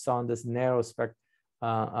focus on this narrow spectrum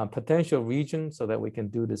potential region so that we can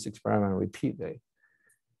do this experiment repeatedly.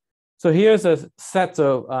 So here's a set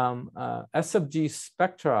of SFG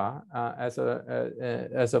spectra as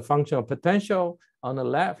a function of potential. On the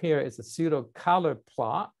left here is a pseudo color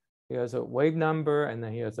plot. Here's a wave number, and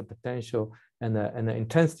then here's a potential, and the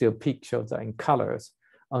intensity of peak shows that in colors.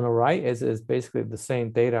 On the right is basically the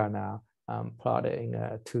same data now plotted in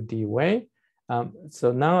a 2D way.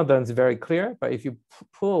 So none of them is very clear, but if you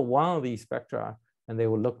pull one of these spectra, and they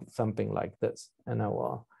will look something like this, and I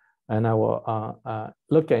will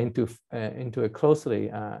look into it closely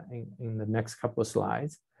in the next couple of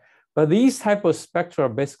slides. But these type of spectra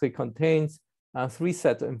basically contains three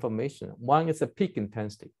sets of information. One is a peak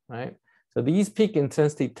intensity, right? So these peak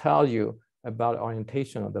intensity tell you about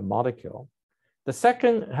orientation of the molecule. The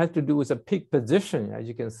second has to do with a peak position. As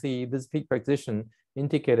you can see, this peak position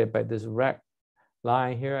indicated by this red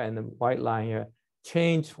line here and the white line here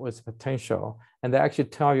change with potential. And they actually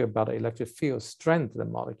tell you about the electric field strength the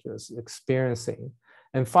molecule is experiencing.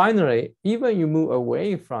 And finally, even you move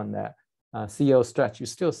away from that CO stretch, you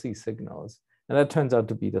still see signals. And that turns out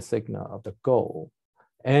to be the signal of the gold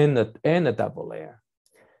and the double layer.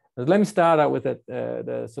 Let me start out with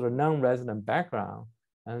the sort of non-resonant background.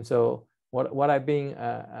 And so what I've been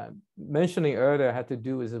mentioning earlier had to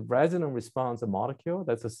do with the resonant response of molecule.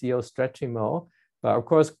 That's a CO stretching mode. But of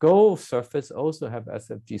course, gold surface also have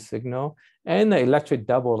SFG signal, and the electric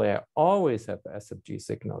double layer always have SFG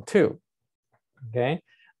signal too. Okay,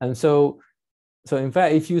 and so in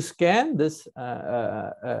fact, if you scan this,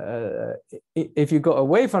 if you go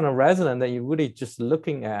away from the resonant, then you're really just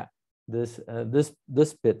looking at this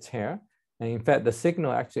bits here. And in fact, the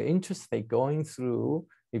signal actually interestingly going through.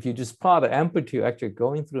 If you just plot the amplitude, actually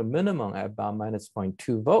going through a minimum at about minus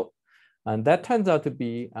 0.2 volt. And that turns out to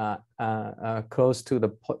be close to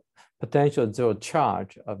the potential zero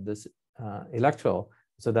charge of this electrode.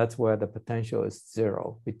 So that's where the potential is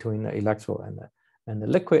zero between the electrode and the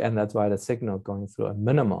liquid. And that's why the signal going through a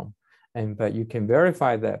minimum. But you can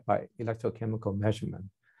verify that by electrochemical measurement.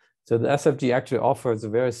 So the SFG actually offers a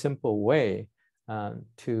very simple way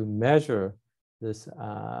to measure this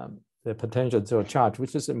the potential zero charge,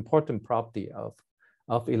 which is an important property of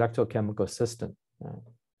electrochemical system.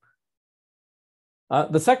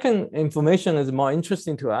 The second information is more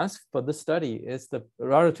interesting to us for this study is the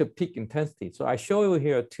relative peak intensity. So I show you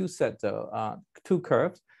here two sets of two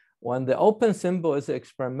curves. One, the open symbol is an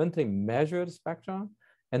experimentally measured spectrum,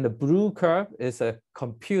 and the blue curve is a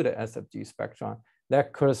computed SFG spectrum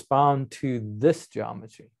that correspond to this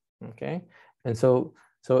geometry. Okay, and so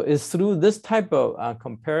it's through this type of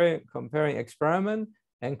comparing experiment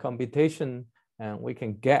and computation, and we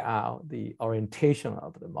can get out the orientation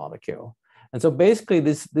of the molecule. And so basically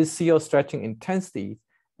this CO stretching intensity,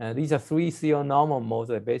 these are three CO normal modes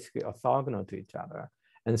that are basically orthogonal to each other.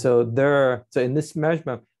 And so in this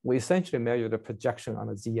measurement, we essentially measure the projection on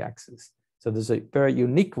the z-axis. So there's a very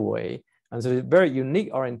unique way, and so a very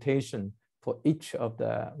unique orientation for each of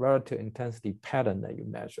the relative intensity pattern that you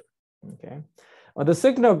measure, okay? Well, the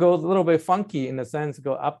signal goes a little bit funky in the sense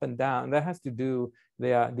go up and down. That has to do,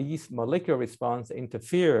 these molecular responses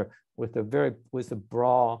interfere with the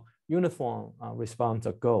broad uniform response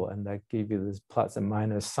of gold, and that give you this plus and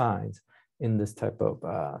minus signs in this type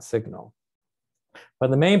of signal. But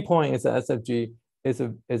the main point is that SFG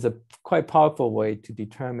is a quite powerful way to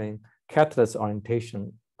determine catalyst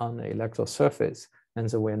orientation on the electrode surface. And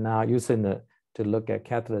so we're now using it to look at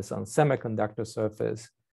catalysts on semiconductor surface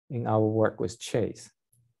in our work with Chase.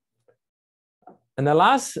 And the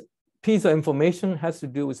last piece of information has to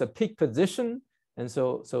do with the peak position. And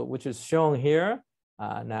so which is shown here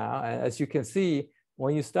now. And as you can see,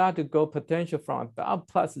 when you start to go potential from about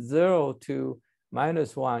 +0 to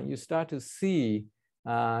 -1, you start to see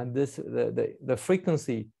the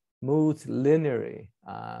frequency moves linearly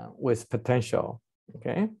with potential,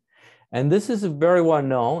 okay? And this is very well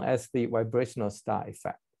known as the vibrational star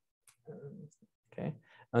effect, okay?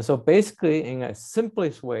 And so basically, in a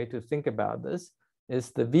simplest way to think about this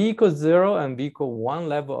is the V equals 0 and V equals 1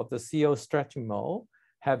 level of the CO stretching mode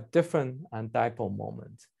have different dipole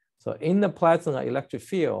moments. So in the plasma electric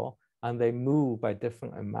field, and they move by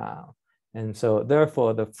different amount. And so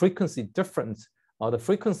therefore the frequency difference or the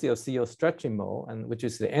frequency of CO stretching mode, and which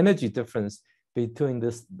is the energy difference between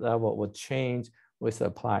this level will change with the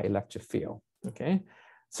applied electric field, okay?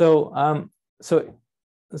 So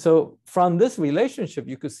from this relationship,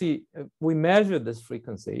 you could see we measure this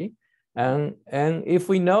frequency, and if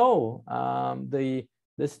we know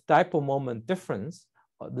this dipole moment difference,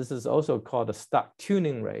 this is also called a stock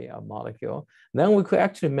tuning rate of molecule, then we could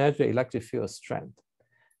actually measure electric field strength.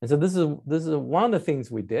 And so this is one of the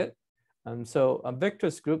things we did. And so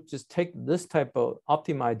Victor's group just take this type of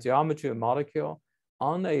optimized geometry of molecule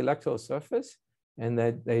on the electrode surface, and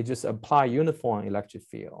they just apply uniform electric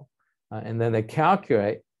field. And then they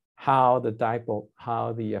calculate how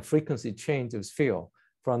the frequency changes field.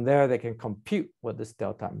 From there, they can compute what this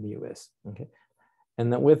delta mu is, okay?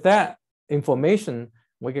 And then with that information,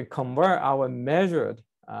 we can convert our measured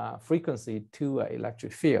frequency to an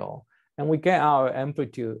electric field. And we get our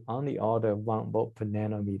amplitude on the order of 1 volt per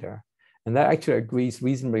nanometer. And that actually agrees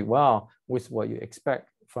reasonably well with what you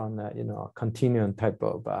expect from a, a continuum type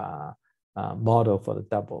of model for the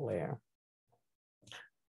double layer.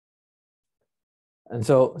 And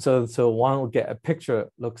so one will get a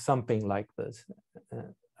picture looks something like this.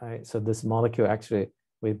 Right? So this molecule actually,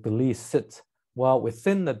 we believe, sits well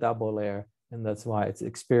within the double layer, and that's why it's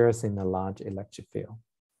experiencing a large electric field.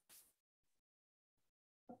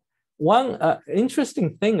 One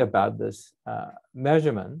interesting thing about this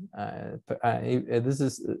measurement,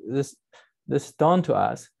 this dawned to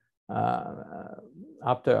us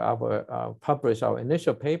after our published our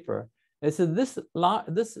initial paper, is that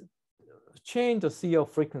this change of CO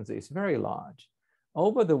frequency is very large.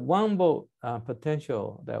 Over the 1 volt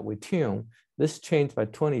potential that we tune, this changed by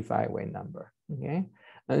 25 Wave number. Okay,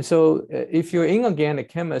 and so if you're inorganic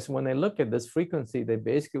chemists, when they look at this frequency, they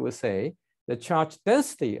basically will say the charge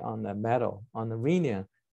density on the metal, on the rhenium,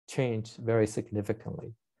 changed very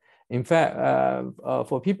significantly. In fact,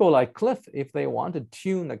 for people like Cliff, if they want to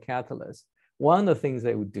tune the catalyst, one of the things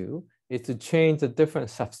they would do is to change the different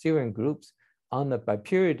substituent groups on the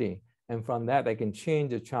bipurity. And from that, they can change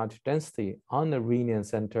the charge density on the rhenium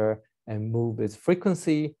center and move its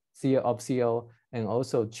frequency of CO, and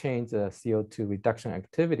also change the CO2 reduction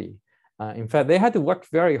activity. In fact, they had to work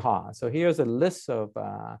very hard. So here's a list of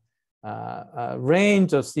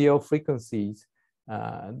range of CO frequencies,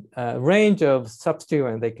 range of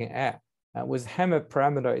substituent they can add. With Hammett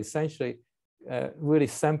parameter, essentially really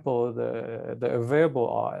sample the available,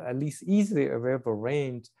 or at least easily available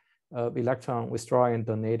range of electron withdrawing and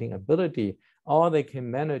donating ability. All they can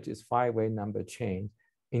manage is 5 Wave number change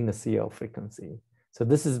in the CO frequency. So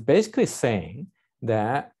this is basically saying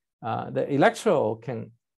that the electrode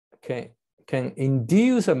can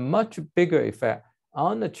induce a much bigger effect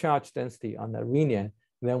on the charge density on the rhenium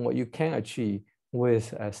than what you can achieve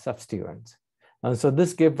with substituents. And so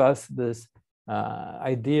this gives us this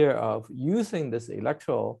idea of using this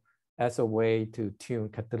electrode as a way to tune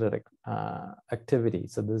catalytic activity.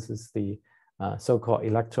 So this is the so-called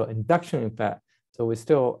electrode induction effect. So we're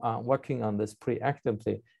still working on this pretty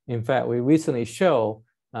actively. In fact, we recently showed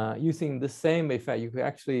using the same effect, you could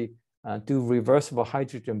actually do reversible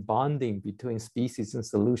hydrogen bonding between species in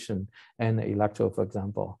solution and the electrode, for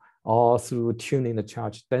example, all through tuning the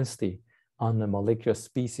charge density on the molecular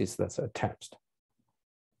species that's attached.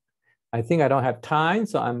 I think I don't have time,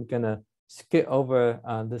 so I'm gonna skip over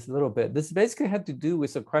this a little bit. This basically had to do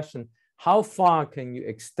with the question, how far can you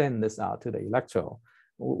extend this out to the electrode?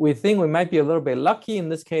 We think we might be a little bit lucky in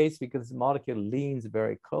this case because the molecule leans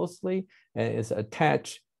very closely and is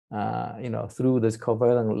attached through this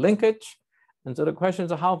covalent linkage. And so the question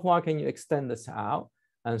is, how far can you extend this out?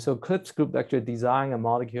 And so Cliff's group actually designed a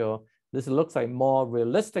molecule. This looks like more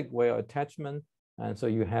realistic way of attachment. And so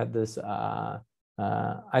you had this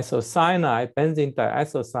isocyanide, benzene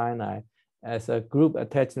diisocyanide, as a group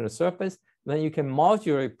attached to the surface. Then you can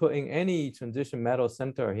modularly put in any transition metal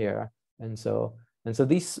center here. And so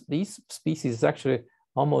these species actually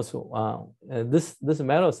almost, this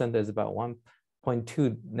metal center is about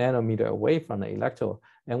 1.2 nanometer away from the electrode,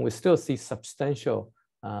 and we still see substantial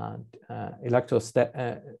electro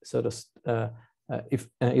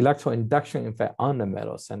induction effect on the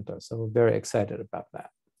metal center. So we're very excited about that.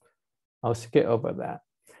 I'll skip over that.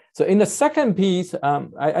 So in the second piece,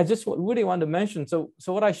 I just really want to mention, so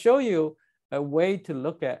what I show you, a way to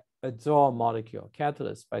look at absorbed molecule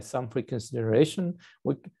catalyst by some frequency generation.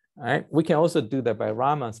 We can also do that by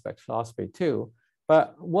Raman spectroscopy too.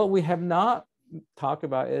 But what we have not talked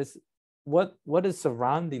about is what is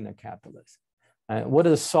surrounding the catalyst, what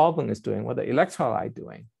the solvent is doing, what the electrolyte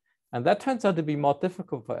doing. And that turns out to be more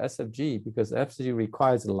difficult for SFG because FFG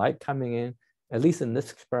requires light coming in, at least in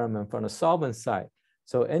this experiment, from the solvent side.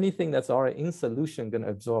 So anything that's already in solution going to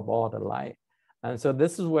absorb all the light. And so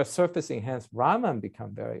this is where surface enhanced Raman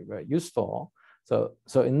become very, very useful. So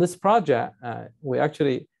in this project, we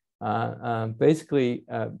actually basically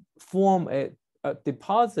form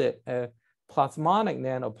deposit a plasmonic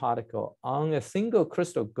nanoparticle on a single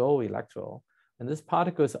crystal gold electrode. And this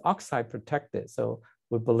particle is oxide protected. So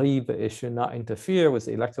we believe that it should not interfere with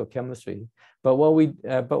electrochemistry. But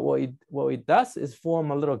what it does is form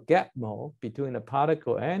a little gap mode between the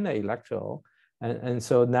particle and the electrode. And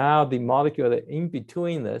so now the molecule in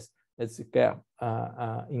between this is get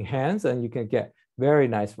enhanced, and you can get very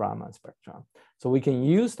nice Raman spectrum. So we can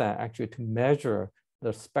use that actually to measure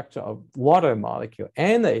the spectrum of water molecule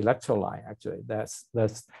and the electrolyte actually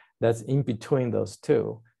that's in between those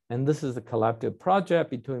two. And this is a collaborative project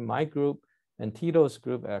between my group and Tito's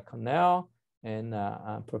group at Cornell. and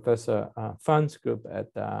Professor Fan's group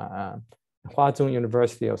at Huazhong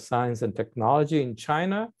University of Science and Technology in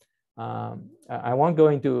China. I won't go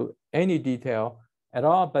into any detail at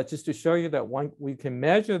all, but just to show you that we can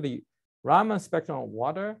measure the Raman spectrum of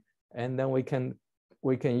water, and then we can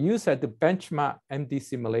use that to benchmark MD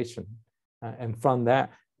simulation. And from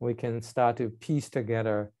that, we can start to piece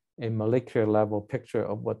together a molecular level picture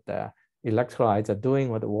of what the electrolytes are doing,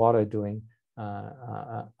 what the water is doing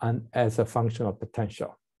as a function of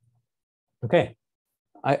potential. Okay,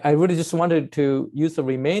 I really just wanted to use the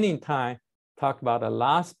remaining time talk about the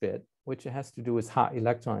last bit, which has to do with hot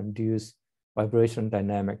electron-induced vibration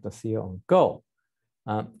dynamic, the CO on GO.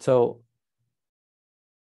 So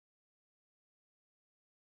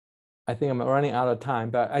I think I'm running out of time,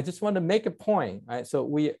 but I just want to make a point, right? So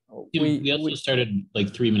we also started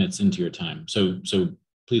like 3 minutes into your time, so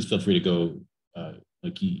please feel free to go.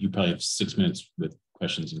 Like you probably have 6 minutes with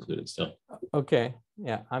questions included still. Okay,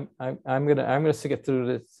 yeah, I'm gonna get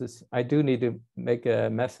through this. I do need to make a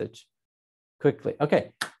message quickly.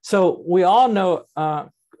 Okay, so we all know.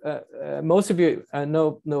 Most of you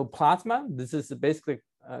know plasma. This is basically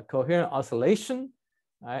coherent oscillation,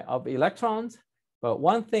 right, of electrons. But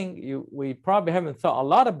one thing we probably haven't thought a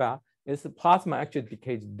lot about is the plasma actually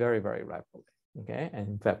decays very, very rapidly. Okay, and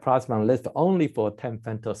in fact, plasma lives only for 10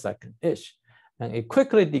 femtosecond-ish. And it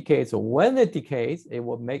quickly decays. So when it decays, it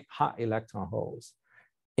will make hot electron holes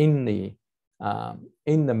in the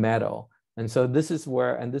metal. And so this is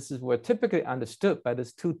where typically understood by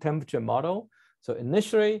this two-temperature model. So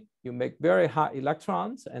initially, you make very hot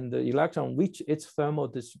electrons, and the electron reach its thermal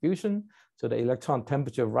distribution. So the electron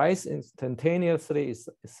temperature rise instantaneously is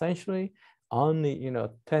essentially on the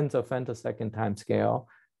tens of femtosecond time scale.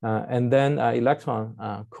 And then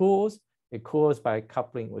electron cools. It cools by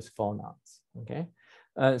coupling with phonons. Okay,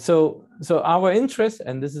 so our interest,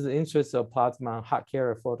 and this is the interest of plasma hot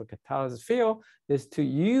carrier photocatalysis field, is to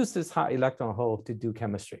use this hot electron hole to do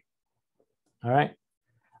chemistry. All right.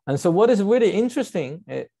 And so what is really interesting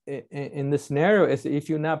in this scenario is if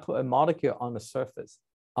you now put a molecule on the surface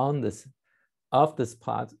of this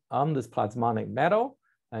plasmonic metal,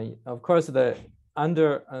 and of course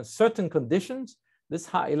under certain conditions, this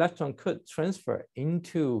hot electron could transfer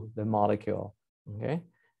into the molecule. Okay,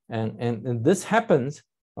 and this happens,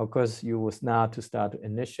 of course, you will now to start to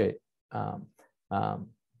initiate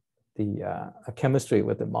the chemistry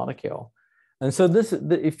with the molecule. And so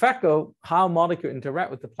the effect of how molecules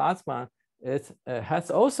interact with the plasma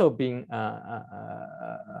has also been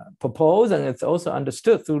proposed, and it's also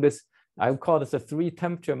understood through this, I would call this a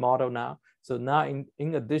 3-temperature model now. So now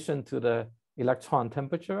in addition to the electron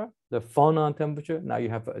temperature, the phonon temperature, now you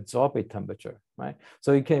have an adsorbate temperature, right?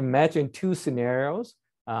 So you can imagine 2 scenarios,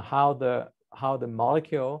 how the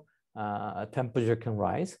molecule temperature can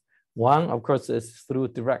rise. One, of course, is through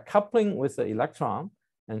direct coupling with the electron.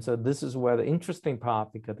 And so this is where the interesting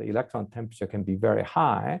part, because the electron temperature can be very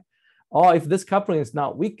high. Or if this coupling is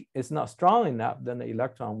not weak, it's not strong enough, then the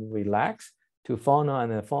electron will relax to phonon,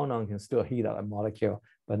 and the phonon can still heat up a molecule,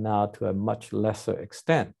 but now to a much lesser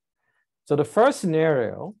extent. So the first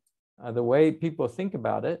scenario, the way people think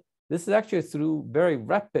about it, this is actually through very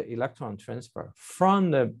rapid electron transfer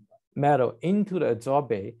from the metal into the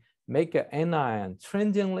adsorbate, make an anion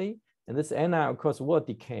transiently. And this anion, of course, will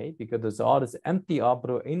decay because there's all this empty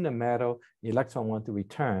orbital in the metal, the electron want to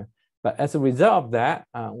return. But as a result of that,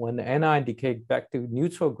 when the anion decays back to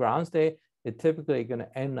neutral ground state, it's typically going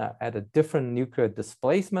to end up at a different nuclear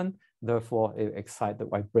displacement. Therefore, it excites the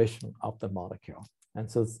vibration of the molecule. And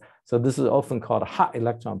so this is often called a hot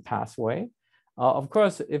electron pathway. Of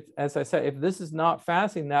course, as I said, if this is not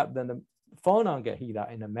fast enough, then the phonon get heated up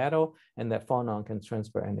in the metal, and that phonon can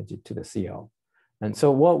transfer energy to the CO. And so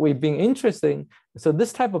what we've been interesting, so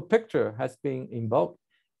this type of picture has been invoked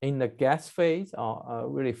in the gas phase or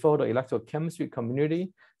really photoelectrochemistry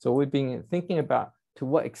community. So we've been thinking about to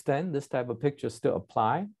what extent this type of picture still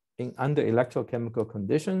apply under electrochemical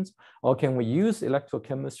conditions, or can we use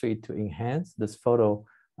electrochemistry to enhance this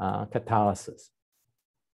photocatalysis?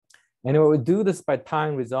 And we would do this by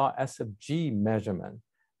time result SFG measurement.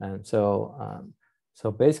 And so,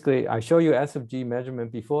 so basically, I show you SFG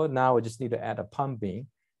measurement before. Now we just need to add a pump beam,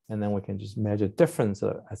 and then we can just measure difference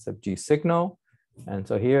of SFG signal. And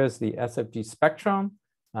so here's the SFG spectrum.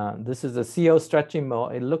 This is a CO stretching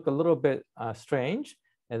mode. It looked a little bit strange,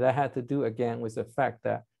 and that had to do again with the fact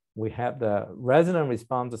that we have the resonant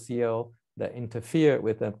response to CO that interfere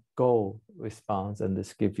with the GO response, and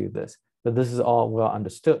this gives you this. But this is all well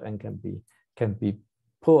understood and can be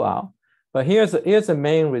pulled out. But here's the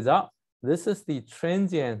main result. This is the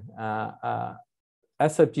transient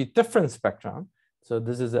SFG difference spectrum. So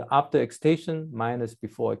this is after excitation minus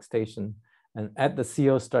before excitation, and at the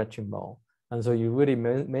CO stretching mode. And so you really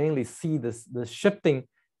mainly see this shifting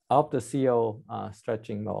of the CO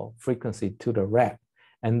stretching mode frequency to the red.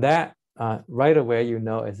 And that right away, you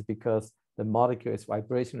know, is because the molecule is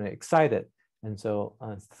vibrationally excited. And so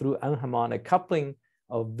through anharmonic coupling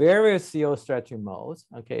of various CO stretching modes,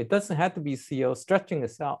 okay, it doesn't have to be CO stretching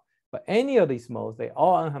itself, but any of these modes, they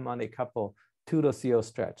all anharmonic couple to the CO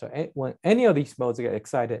stretch. So when any of these modes get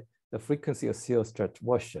excited, the frequency of CO stretch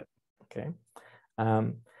will shift, okay?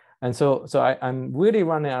 And so I'm really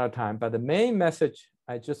running out of time, but the main message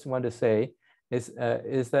I just want to say is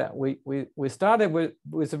that we started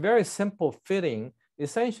with a very simple fitting,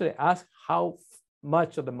 essentially ask how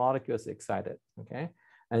much of the molecule is excited, okay?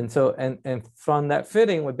 And so, and from that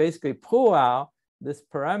fitting, we basically pull out this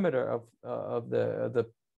parameter of the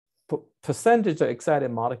percentage of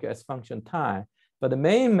excited molecule as function time. But the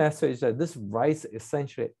main message is that this rises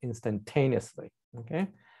essentially instantaneously, okay?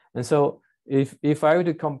 And so if I were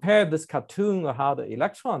to compare this cartoon of how the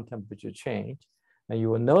electron temperature change, and you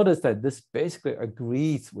will notice that this basically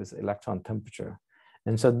agrees with electron temperature.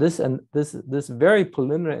 And so this very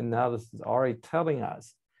preliminary analysis is already telling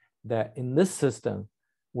us that in this system,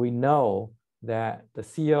 we know that the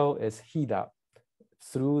CO is heat up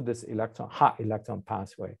through this hot electron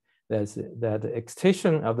pathway. That the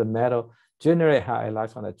excitation of the metal generate hot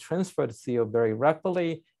electron that transfer the CO very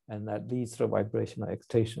rapidly, and that leads to vibrational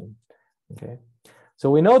excitation. Okay, so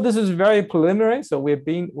we know this is very preliminary. So we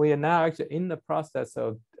are now actually in the process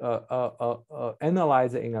of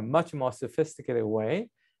analyzing in a much more sophisticated way,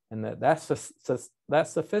 and that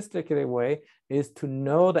sophisticated way is to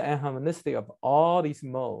know the anharmonicity of all these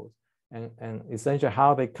modes and essentially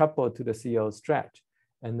how they couple to the CO stretch,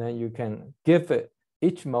 and then you can give it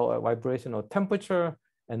each mode a vibrational temperature,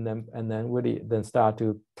 and then really start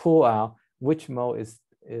to pull out which mode is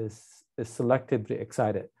selectively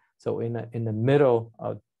excited. So in the middle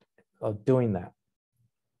of doing that.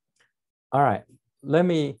 All right, let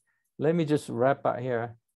me just wrap up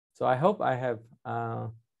here. So I hope I have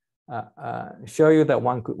show you that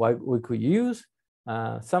we could use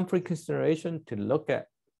some pre-consideration to look at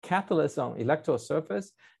catalysts on electrode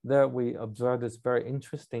surface. There we observed this very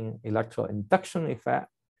interesting electron induction effect.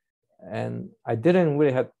 And I didn't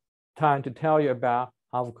really have time to tell you about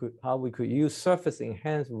how we could use surface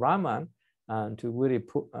enhanced Raman to really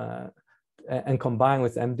put and combine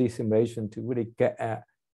with MD simulation to really get at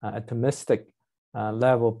atomistic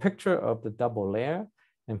level picture of the double layer.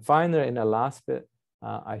 And finally, in the last bit,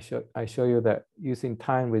 I show you that using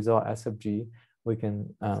time resolved SFG, we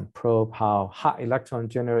can probe how hot electron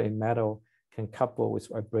generated metal can couple with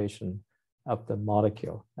vibration of the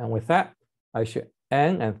molecule. And with that, I should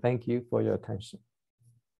end and thank you for your attention.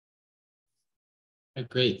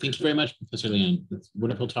 Great. Thank you very much, Professor Liang. That's a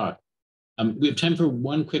wonderful talk. We have time for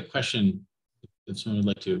one quick question if someone would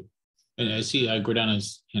like to. And I see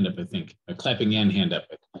Gordana's hand up, I think. Clapping and hand up.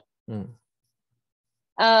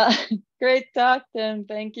 Great talk, Tim.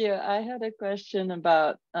 Thank you. I had a question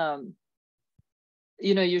about,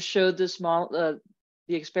 you showed the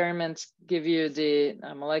the experiments give you the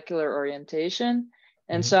molecular orientation.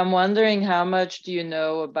 And so I'm wondering, how much do you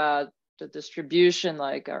know about the distribution?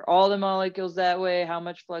 Like, are all the molecules that way? How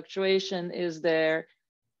much fluctuation is there?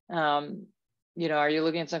 Are you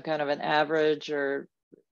looking at some kind of an average or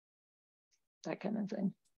that kind of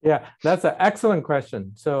thing? Yeah, that's an excellent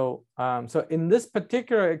question. So, so in this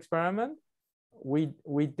particular experiment, we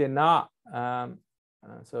did not.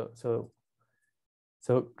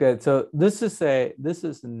 Good. So this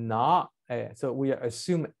is not a. So we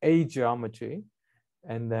assume a geometry,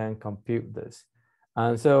 and then compute this.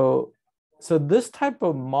 And so this type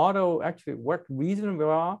of model actually worked reasonably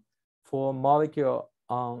well for molecule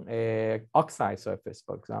on a oxide surface,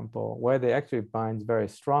 for example, where they actually bind very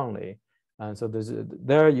strongly. And so from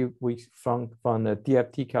the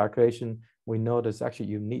DFT calculation, we know there's actually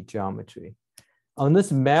unique geometry. On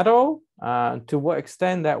this metal, to what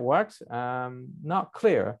extent that works, not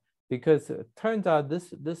clear, because it turns out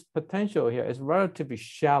this potential here is relatively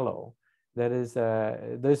shallow. That is,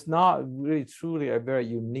 there's not really truly a very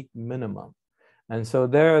unique minimum. And so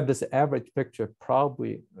this average picture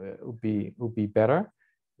probably would be better,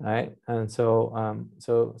 right? And so,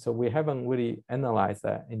 so we haven't really analyzed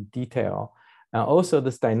that in detail. And also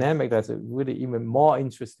this dynamic, that's a really even more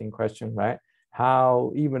interesting question, right?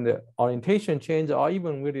 How even the orientation change, or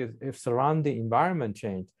even really if surrounding environment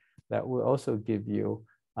change, that will also give you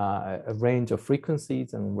a range of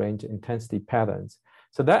frequencies and range of intensity patterns.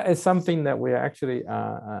 So that is something that we're actually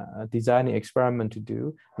designing experiment to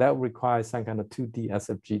do. That requires some kind of 2D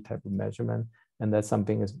SFG type of measurement. And that's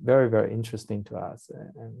something that's very, very interesting to us.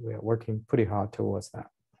 And we are working pretty hard towards that.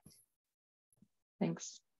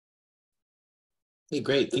 Thanks. Hey,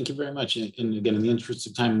 great. Thank you very much. And again, in the interest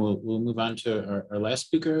of time, we'll move on to our last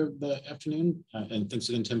speaker of the afternoon. And thanks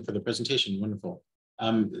again, Tim, for the presentation. Wonderful.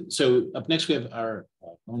 So up next, we have our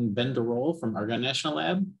own Ben DeRoll from Argonne National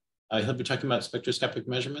Lab. He'll be talking about spectroscopic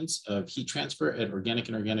measurements of heat transfer at organic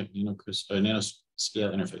and organic nanoscale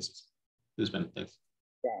interfaces. Who's Ben? Thanks.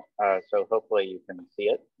 Yeah, so hopefully you can see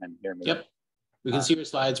it and hear me. Yep, we can see your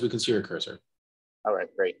slides, we can see your cursor. All right,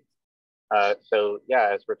 great. So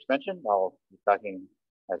yeah, as Rich mentioned, I'll be talking,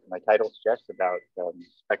 as my title suggests, about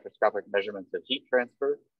spectroscopic measurements of heat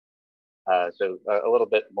transfer. So a little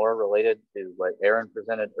bit more related to what Aaron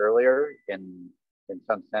presented earlier in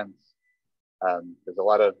some sense, there's a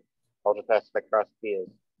lot of ultrafast spectroscopy is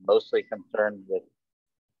mostly concerned with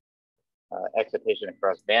excitation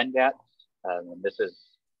across band gaps. And this is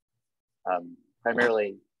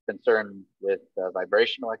primarily concerned with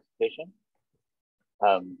vibrational excitation.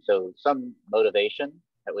 So some motivation,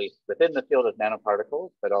 at least within the field of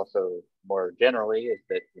nanoparticles, but also more generally, is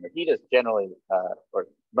that heat is generally, or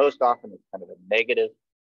most often, it's kind of a negative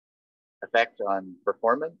effect on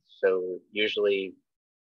performance. So usually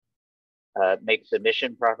makes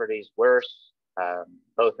emission properties worse,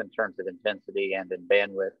 both in terms of intensity and in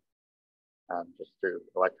bandwidth, just through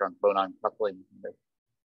electron-phonon coupling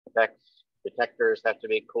effects. Detectors have to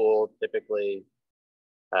be cooled typically.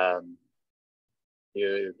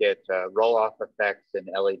 You get roll-off effects in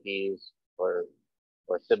LEDs or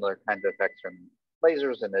similar kinds of effects from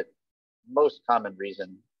lasers, and the most common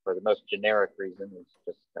reason, or the most generic reason, is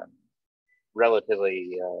just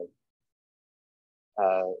relatively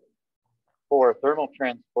poor thermal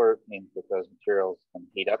transport. Means that those materials can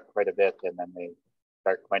heat up quite a bit, and then they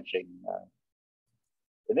start quenching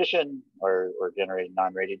emission or generating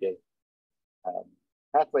non-radiative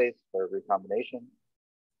pathways for recombination.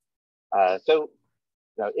 So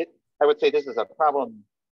I would say this is a problem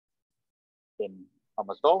in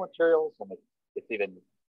almost all materials, and it's even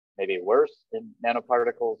maybe worse in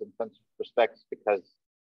nanoparticles in some respects, because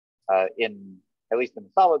at least in the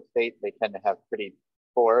solid state, they tend to have pretty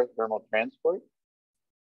poor thermal transport.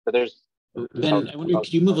 So there's Ben, I wonder,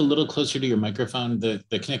 could you move a little closer to your microphone? The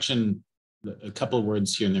connection, a couple of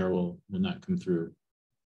words here and there will not come through.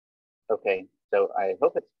 Okay, so I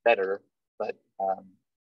hope it's better, but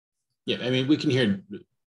yeah, I mean, we can hear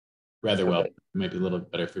rather well. Okay. It might be a little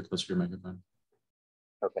better if you're closer to your microphone.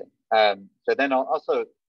 Okay. So then I'll also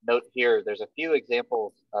note here, there's a few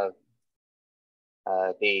examples of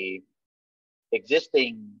the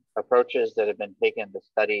existing approaches that have been taken to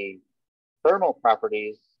study thermal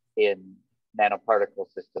properties in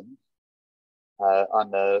nanoparticle systems. On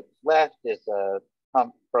the left is a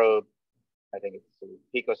pump probe. I think it's a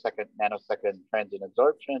picosecond, nanosecond transient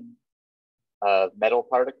absorption of metal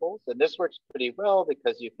particles. And this works pretty well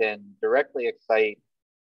because you can directly excite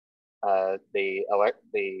the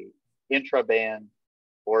intraband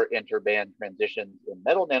or interband transitions in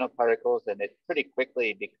metal nanoparticles, and it pretty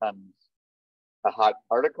quickly becomes a hot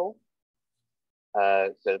particle.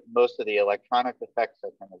 So most of the electronic effects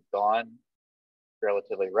are kind of gone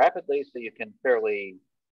relatively rapidly, so you can fairly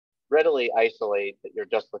readily isolate that you're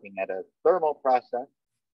just looking at a thermal process.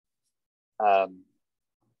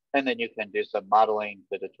 And then you can do some modeling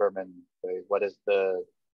to determine what is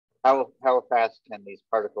how fast can these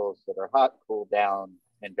particles that are hot cool down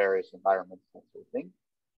in various environments, that sort of thing.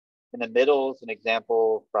 In the middle is an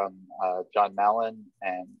example from John Mallon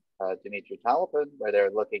and Dimitri Talipin, where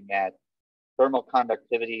they're looking at thermal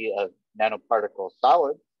conductivity of nanoparticle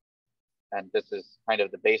solids. And this is kind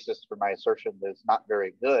of the basis for my assertion that it's not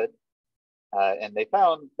very good. And they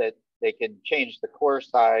found that they can change the core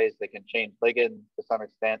size, they can change ligands to some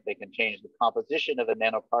extent, they can change the composition of a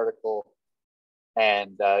nanoparticle.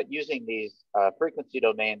 And using these frequency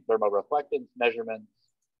domain thermoreflectance measurements,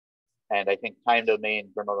 and I think time domain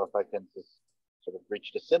thermoreflectance has sort of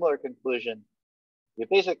reached a similar conclusion. You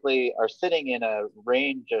basically are sitting in a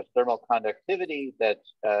range of thermal conductivity that,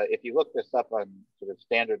 if you look this up on sort of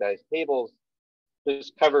standardized tables,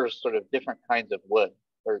 this covers sort of different kinds of wood,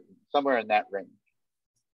 or somewhere in that range.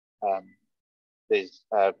 There's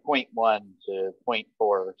 0.1 to 0.4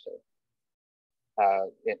 or so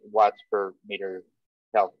watts per meter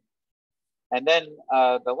Kelvin. And then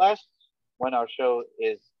the last one I'll show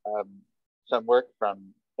is some work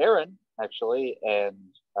from Aaron, actually, and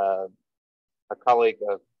a colleague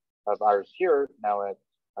of ours here now at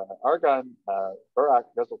Argonne, Burak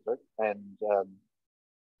Gözeltürk. And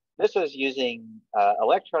this was using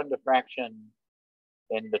electron diffraction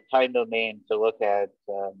in the time domain to look at,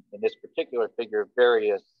 in this particular figure,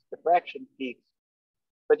 various diffraction peaks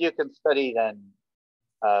but you can study then,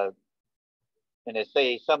 in a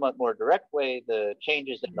say somewhat more direct way, the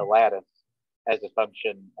changes in the lattice as a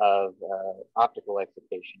function of optical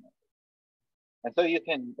excitation. And so you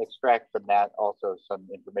can extract from that also some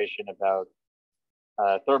information about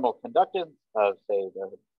thermal conductance of, say, the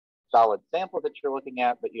solid sample that you're looking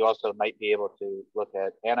at, but you also might be able to look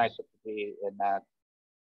at anisotropy in that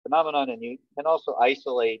phenomenon, and you can also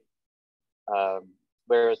isolate,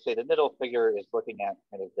 whereas, say, the middle figure is looking at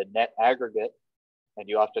kind of the net aggregate, and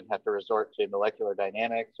you often have to resort to molecular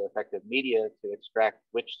dynamics or effective media to extract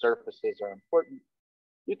which surfaces are important.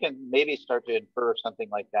 You can maybe start to infer something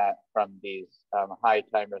like that from these high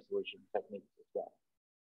time resolution techniques as well.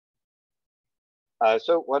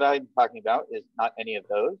 So what I'm talking about is not any of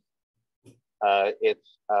those.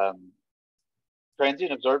 It's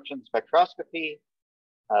transient absorption spectroscopy,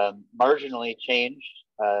 marginally changed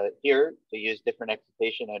here to use different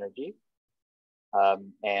excitation energy.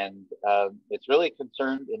 It's really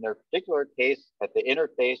concerned in their particular case at the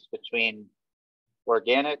interface between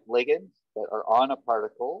organic ligands that are on a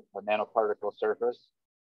particle, a nanoparticle surface,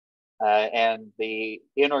 and the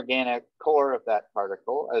inorganic core of that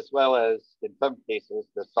particle, as well as, in some cases,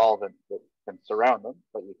 the solvent that can surround them,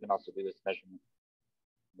 but you can also do this measurement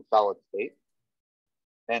in the solid state.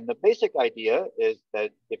 And the basic idea is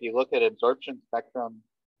that if you look at absorption spectrum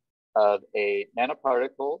of a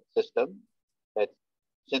nanoparticle system that's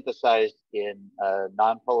synthesized in a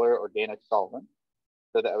nonpolar organic solvent,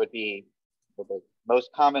 so that would be the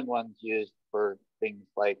most common ones used for things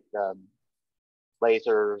like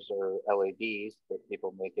lasers or LEDs that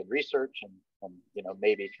people make in research and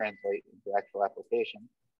maybe translate into actual application.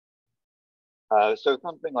 So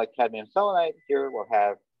something like cadmium selenide here will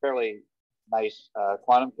have fairly nice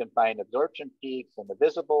quantum confined absorption peaks in the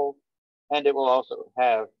visible, and it will also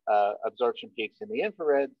have absorption peaks in the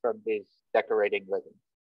infrared from these decorating ligands.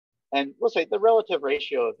 And we'll say the relative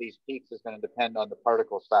ratio of these peaks is going to depend on the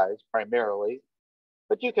particle size primarily,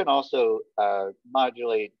 but you can also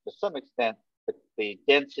modulate to some extent the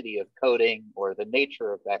density of coating or the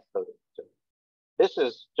nature of that coating. So this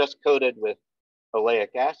is just coated with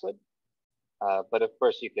oleic acid, but of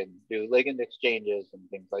course you can do ligand exchanges and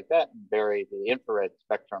things like that and vary the infrared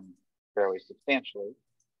spectrum fairly substantially.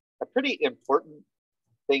 A pretty important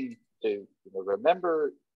thing to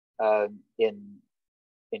remember in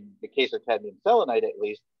the case of cadmium selenide at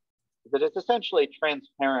least, is that it's essentially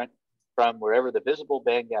transparent from wherever the visible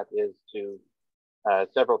band gap is to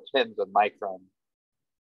several tens of microns.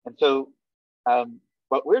 And so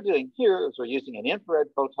what we're doing here is we're using an infrared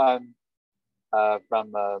photon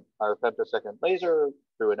from our femtosecond laser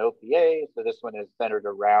through an OPA. So this one is centered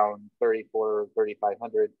around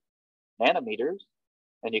 3,500 nanometers.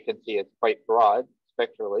 And you can see it's quite broad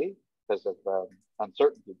spectrally because of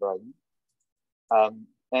uncertainty broadening.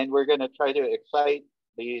 And we're going to try to excite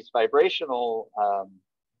these vibrational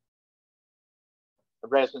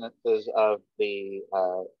resonances of the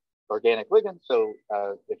organic ligand. So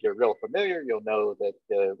if you're real familiar, you'll know that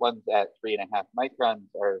the ones at 3.5 microns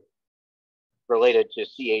are related to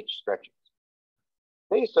CH stretches.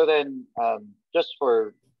 Okay, so then just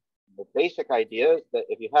for the basic idea is that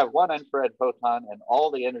if you have one infrared photon and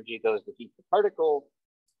all the energy goes to heat the particle,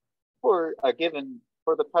 for a given,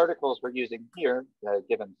 for the particles we're using here,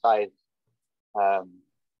 given size,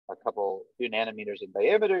 few nanometers in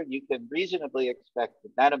diameter, you can reasonably expect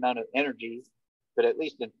that amount of energy could, at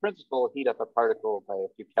least in principle, heat up a particle by a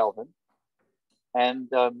few Kelvin. And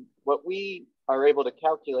what we are able to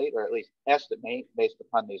calculate, or at least estimate, based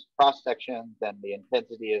upon these cross sections and the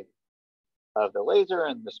intensity of the laser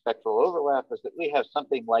and the spectral overlap, is that we have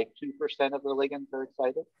something like 2% of the ligands are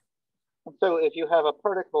excited. And so if you have a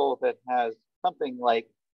particle that has something like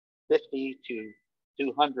 50 to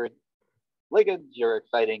 200 ligands, you're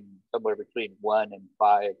exciting somewhere between 1 and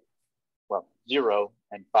 5, well, 0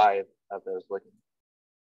 and 5 of those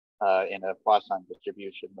ligands in a Poisson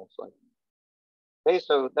distribution, most likely. Okay,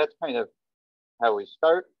 so that's kind of how we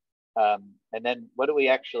start. And then what do we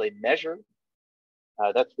actually measure?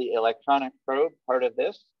 That's the electronic probe part of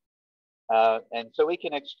this. And so we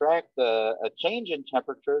can extract a change in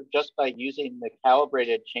temperature just by using the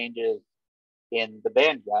calibrated changes in the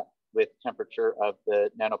band gap with temperature of the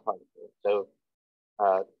nanoparticle. So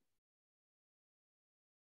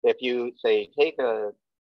if you say take a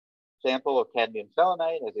sample of cadmium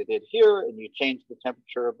selenide, as I did here, and you change the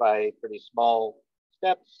temperature by pretty small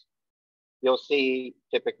steps, you'll see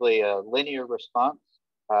typically a linear response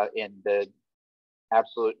in the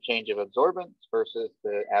absolute change of absorbance versus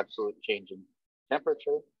the absolute change in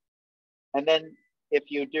temperature. And then if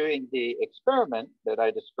you're doing the experiment that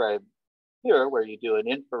I described here, where you do an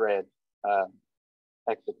infrared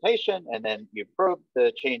excitation, and then you probe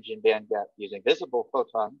the change in band gap using visible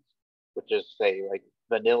photons, which is, say, like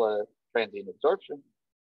vanilla transient absorption,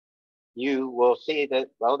 you will see that,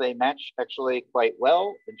 well, they match actually quite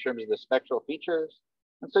well in terms of the spectral features.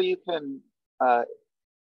 And so you can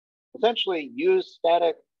essentially use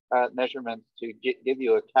static measurements to give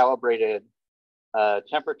you a calibrated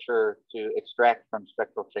temperature to extract from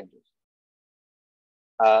spectral changes.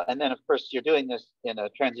 And then, of course, you're doing this in a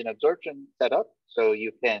transient absorption setup, so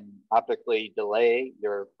you can optically delay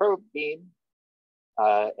your probe beam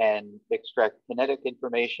and extract kinetic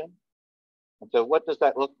information. And so what does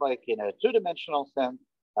that look like in a two-dimensional sense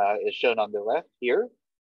is shown on the left here.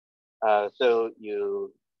 So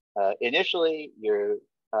you initially, you're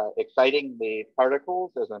exciting the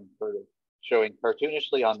particles, as I'm sort of showing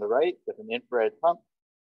cartoonishly on the right with an infrared pump.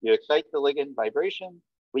 You excite the ligand vibration.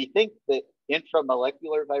 We think that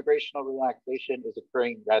intramolecular vibrational relaxation is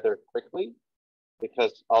occurring rather quickly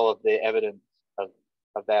because all of the evidence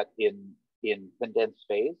of that in condensed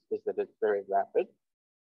phase is that it's very rapid.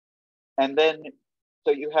 And then,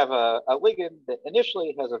 so you have a ligand that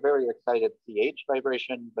initially has a very excited CH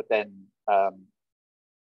vibration, but then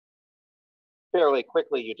fairly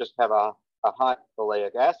quickly you just have a hot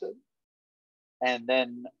oleic acid. And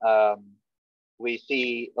then we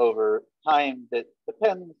see over time that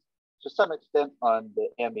depends to some extent on the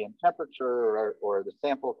ambient temperature or the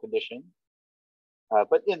sample condition,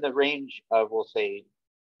 but in the range of, we'll say,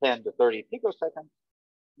 10 to 30 picoseconds,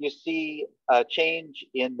 you see a change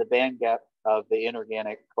in the band gap of the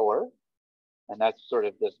inorganic core. And that's sort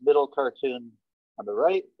of this middle cartoon on the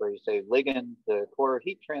right, where you say ligand to core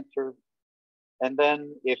heat transfer. And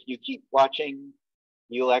then if you keep watching,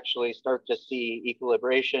 you'll actually start to see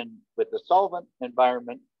equilibration with the solvent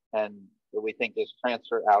environment, and what we think is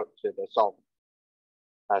transfer out to the solvent.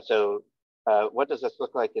 So what does this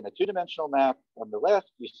look like in a two-dimensional map? On the left,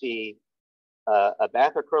 you see a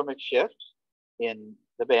bathychromic shift in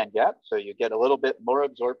the band gap. So you get a little bit more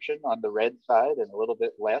absorption on the red side and a little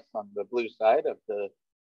bit less on the blue side of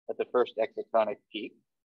at the first excitonic peak.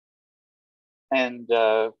 And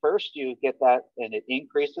first you get that and it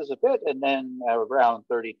increases a bit, and then around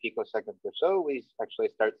 30 picoseconds or so, we actually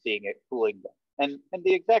start seeing it cooling down. And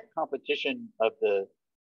the exact competition of the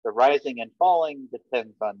rising and falling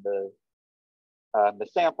depends on the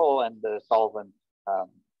sample and the solvent,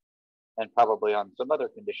 and probably on some other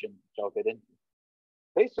conditions, which I'll get into.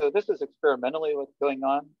 Okay, so this is experimentally what's going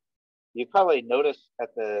on. You probably notice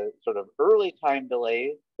at the sort of early time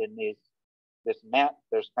delays in this map,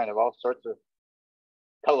 there's kind of all sorts of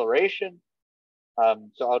coloration.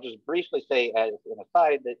 So I'll just briefly say as an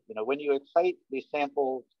aside that, when you excite these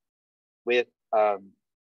samples with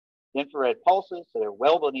infrared pulses that are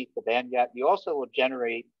well beneath the band gap, you also will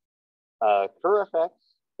generate Kerr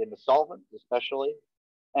effects in the solvents especially,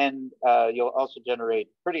 and you'll also generate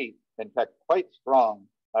pretty, in fact, quite strong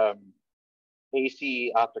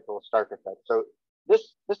AC optical Stark effects. So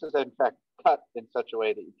this is in fact cut in such a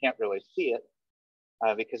way that you can't really see it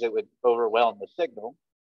because it would overwhelm the signal.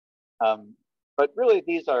 But really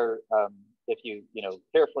these are, if you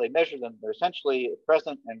carefully measure them, they're essentially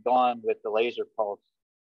present and gone with the laser pulse.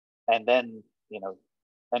 And then,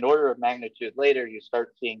 an order of magnitude later, you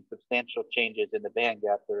start seeing substantial changes in the band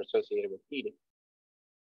gap that are associated with heating.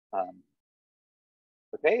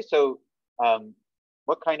 Okay, so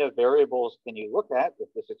what kind of variables can you look at if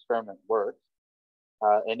this experiment works?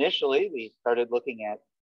 Initially, we started looking at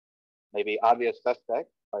maybe obvious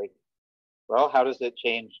suspects, like, well, how does it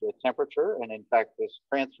change with temperature? And in fact, this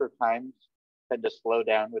transfer times tend to slow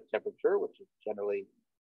down with temperature, which is generally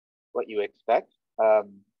what you expect.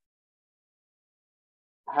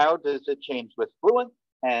 How does it change with fluent?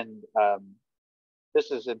 And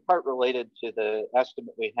this is in part related to the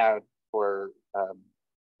estimate we have for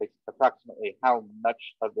approximately how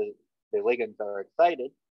much of the ligands are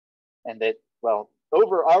excited. And that, well,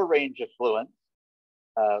 over our range of fluence,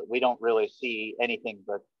 we don't really see anything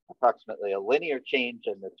but approximately a linear change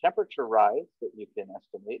in the temperature rise that you can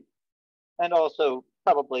estimate, and also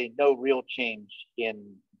probably no real change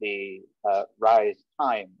in the rise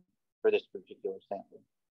time for this particular sample.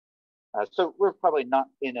 So we're probably not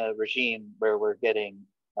in a regime where we're getting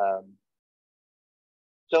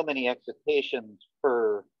so many excitations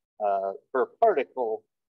per particle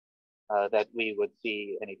that we would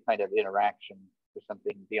see any kind of interaction or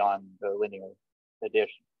something beyond the linear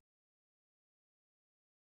addition.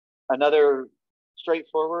 Another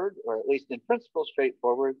straightforward, or at least in principle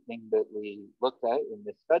straightforward, thing that we looked at in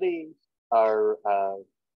this study are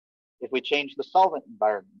if we change the solvent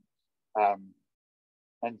environment.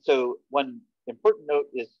 And so one important note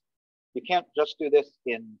is You can't just do this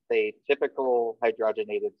in, say, typical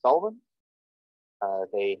hydrogenated solvents.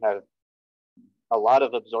 They have a lot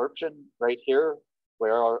of absorption right here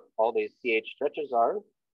where all these CH stretches are.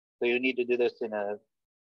 So you need to do this in a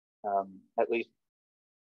at least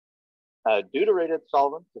deuterated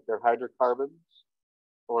solvents if they're hydrocarbons,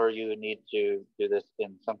 or you need to do this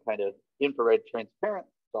in some kind of infrared transparent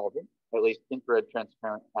solvent, at least infrared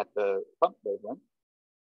transparent at the pump wavelength.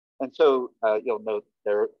 And so you'll note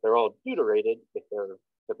they're all deuterated if they're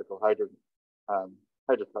typical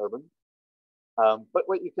hydrocarbons. But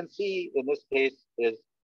what you can see in this case is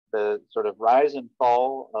the sort of rise and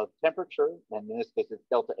fall of temperature, and in this case it's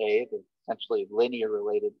delta A, it's essentially linear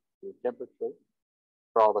related to temperature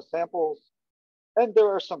for all the samples. And there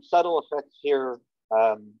are some subtle effects here.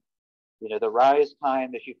 You know, the rise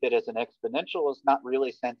time, if you fit as an exponential, is not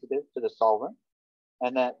really sensitive to the solvent,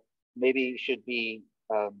 and that maybe should be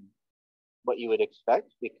what you would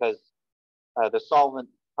expect, because the solvent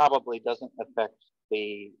probably doesn't affect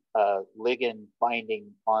the ligand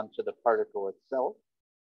binding onto the particle itself,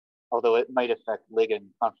 although it might affect ligand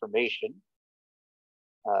conformation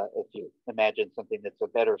if you imagine something that's a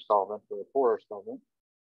better solvent or a poorer solvent.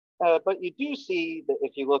 But you do see that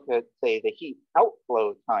if you look at, say, the heat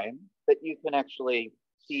outflow time, that you can actually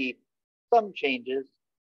see some changes,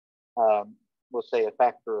 we'll say a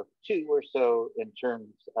factor of 2 or so in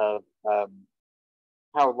terms of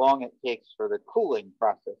how long it takes for the cooling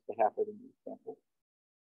process to happen in these samples.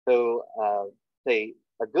 So say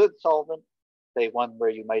a good solvent, say one where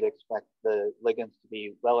you might expect the ligands to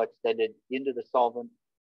be well extended into the solvent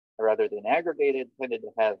rather than aggregated, tended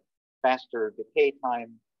to have faster decay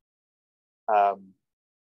time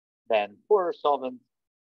than poorer solvents.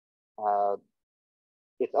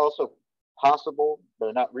 It's also possible,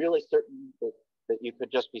 though not really certain, that you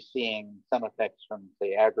could just be seeing some effects from,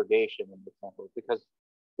 say, aggregation in the sample. Because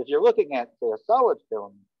if you're looking at, say, a solid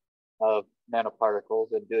film of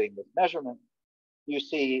nanoparticles and doing this measurement, you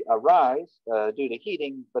see a rise due to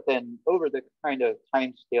heating, but then over the kind of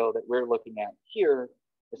time scale that we're looking at here,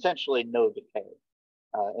 essentially no decay.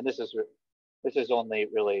 And this is only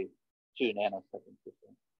really 2 nanoseconds or so.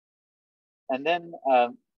 And then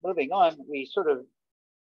moving on, we sort of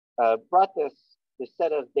brought this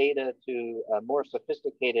set of data to more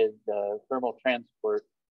sophisticated thermal transport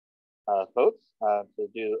folks to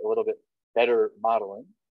do a little bit better modeling.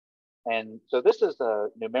 And so this is a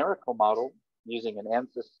numerical model using an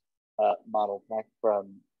ANSYS model back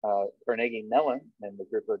from Carnegie Mellon and the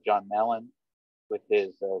group of John Mallon with his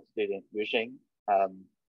student Yujing.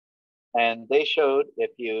 And they showed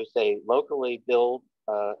if you, say, locally build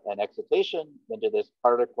an excitation into this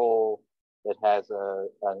particle that has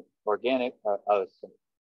an organic,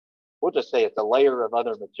 we'll just say it's a layer of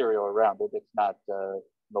other material around it. It's not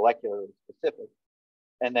molecularly specific.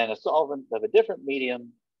 And then a solvent of a different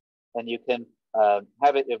medium, and you can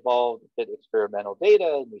have it evolve with experimental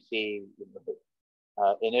data. And you see,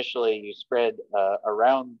 initially you spread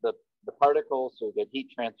around the particle, so you get heat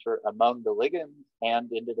transfer among the ligands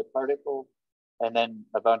and into the particle, and then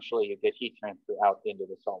eventually you get heat transfer out into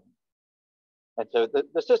the solvent. And so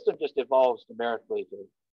the system just evolves numerically to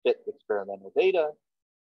fit experimental data,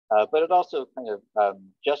 but it also kind of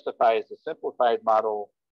justifies a simplified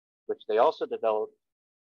model, which they also developed,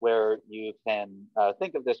 where you can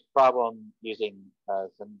think of this problem using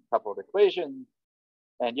some coupled equations.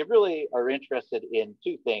 And you really are interested in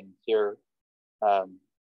 2 things here,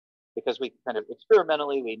 because we kind of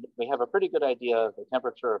experimentally, we have a pretty good idea of the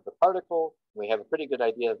temperature of the particle. We have a pretty good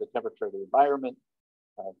idea of the temperature of the environment,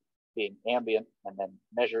 being ambient and then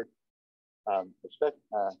measured.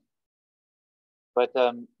 But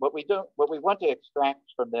what we want to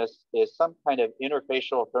extract from this is some kind of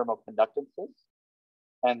interfacial thermal conductances.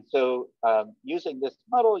 And so using this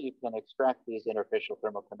model, you can extract these interfacial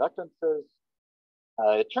thermal conductances.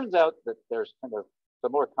 It turns out that there's kind of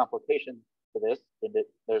some more complications to this, in that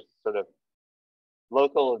there's sort of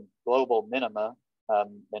local and global minima,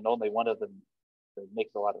 and only one of them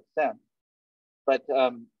makes a lot of sense. But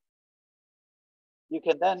you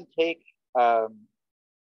can then take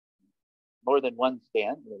more than one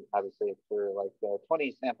scan. Obviously, if there are like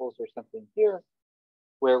 20 samples or something here,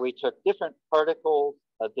 where we took different particles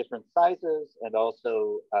of different sizes and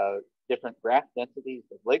also different graph densities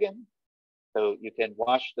of ligands. So you can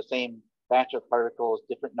wash the same batch of particles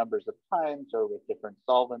different numbers of times or with different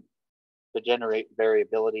solvents to generate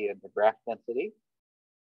variability in the graph density.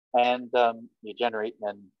 And you generate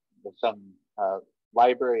then some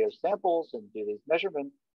library of samples and do these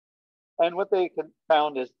measurements. And what they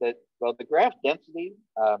found is that, well, the graph density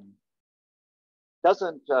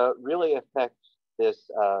doesn't really affect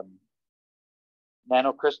this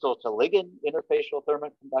nanocrystal to ligand interfacial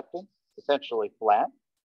thermoconductance, essentially flat,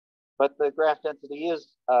 but the graph density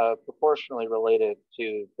is proportionally related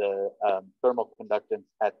to the thermal conductance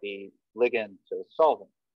at the ligand to solvent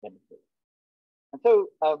interface. And so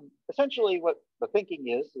essentially what the thinking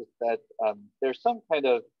is that there's some kind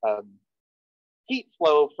of heat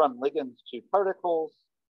flow from ligands to particles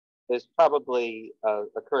is probably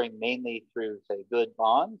occurring mainly through, say, good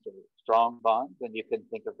bonds or strong bonds. And you can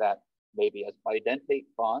think of that maybe as bidentate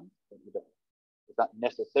bonds. But it's not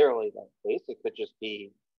necessarily that case. It could just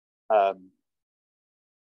be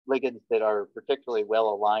ligands that are particularly well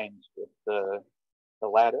aligned with the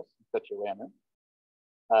lattice in such a manner.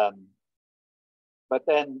 But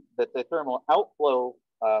then the thermal outflow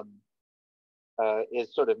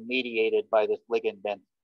is sort of mediated by this ligand density.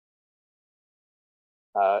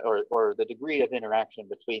 Or the degree of interaction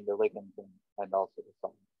between the ligands and also the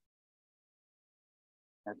solvent.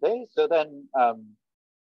 Okay, so then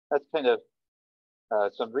that's kind of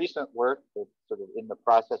some recent work that's sort of in the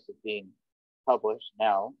process of being published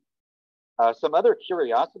now. Some other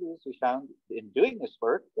curiosities we found in doing this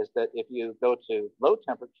work is that if you go to low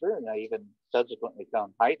temperature, and I even subsequently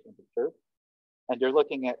found high temperature, and you're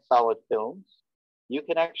looking at solid films, you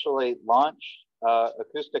can actually launch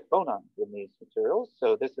acoustic phonons in these materials.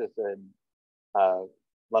 So this is an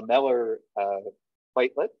lamellar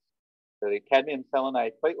platelets, so the cadmium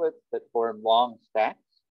selenide platelets that form long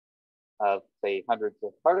stacks of, say, hundreds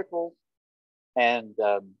of particles. And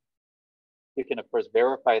you can, of course,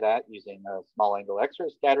 verify that using small angle X-ray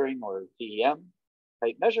scattering or TEM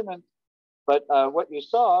type measurements. But what you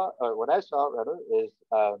saw, or what I saw rather, is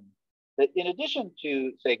that in addition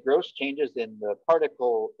to, say, gross changes in the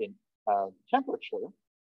particle in temperature,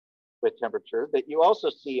 with temperature, that you also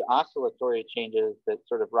see oscillatory changes that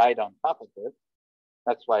sort of ride on top of this.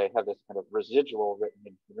 That's why I have this kind of residual written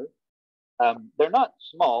in here. They're not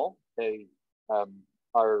small. They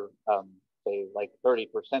are, say, like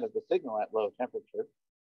 30% of the signal at low temperature.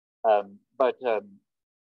 But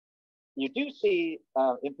you do see,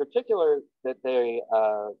 in particular, that they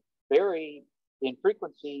vary in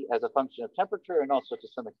frequency as a function of temperature and also to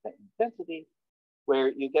some extent intensity, where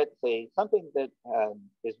you get, say, something that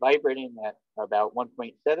is vibrating at about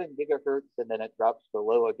 1.7 gigahertz, and then it drops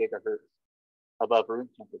below a gigahertz above room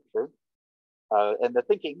temperature. And the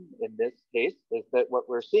thinking in this case is that what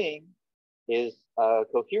we're seeing is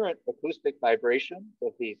coherent acoustic vibrations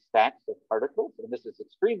of these stacks of particles, and this is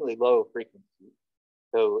extremely low frequency.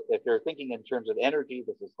 So if you're thinking in terms of energy,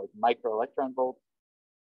 this is like microelectron volts.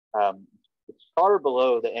 It's far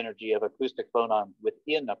below the energy of acoustic phonons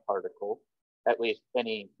within a particle, at least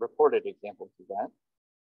any reported examples of that.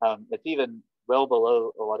 It's even well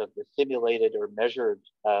below a lot of the simulated or measured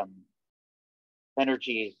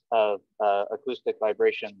energies of acoustic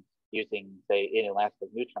vibrations using, say,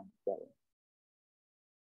 inelastic neutron scattering.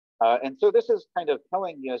 And so this is kind of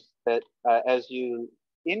telling us that as you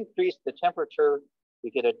increase the temperature, you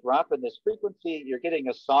get a drop in this frequency, you're getting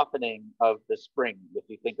a softening of the spring, if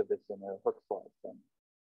you think of this in a Hooke's law thing.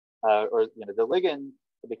 Or, you know, the ligand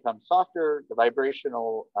becomes softer, the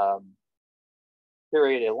vibrational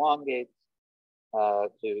period elongates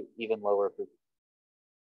to even lower frequency.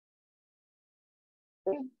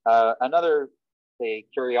 Okay. Another, say,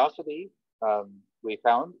 curiosity we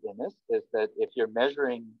found in this is that if you're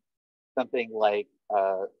measuring something like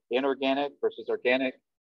inorganic versus organic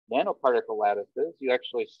nanoparticle lattices, you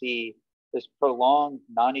actually see this prolonged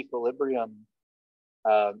non-equilibrium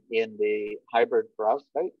in the hybrid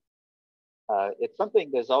perovskite. It's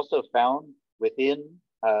something that's also found within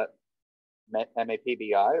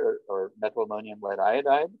MAPBI or methyl ammonium lead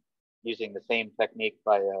iodide, using the same technique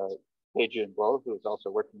by Pei-Jun Guo, who was also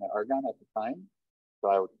working at Argonne at the time. So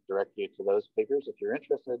I would direct you to those figures if you're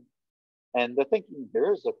interested. And the thinking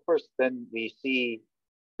here is, of course, then we see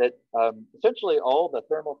that essentially all the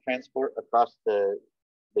thermal transport across the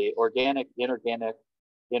organic inorganic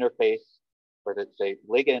interface, or let's say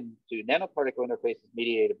ligand to nanoparticle interface, is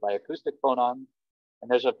mediated by acoustic phonons. And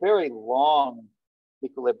there's a very long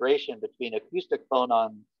equilibration between acoustic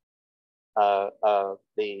phonons,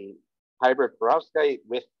 the hybrid perovskite,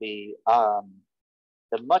 with the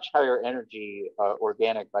much higher energy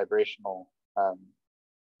organic vibrational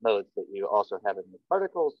modes that you also have in the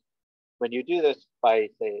particles. When you do this by,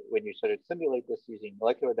 say, when you sort of simulate this using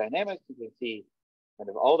molecular dynamics, you can see kind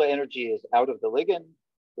of all the energy is out of the ligand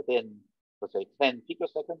within, let's say, 10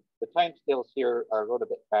 picoseconds. The time scales here are a little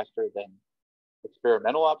bit faster than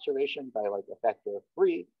experimental observation by like a factor of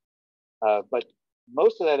 3. But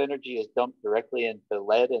most of that energy is dumped directly into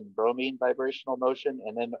lead and bromine vibrational motion,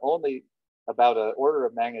 and then only about an order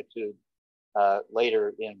of magnitude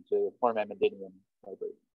later into formiminidinium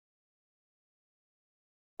vibration.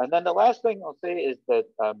 And then the last thing I'll say is that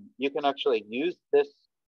you can actually use this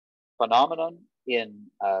phenomenon in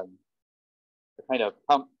a kind of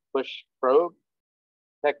pump push probe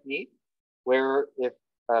technique, where if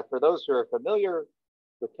for those who are familiar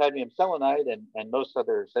with cadmium selenide and most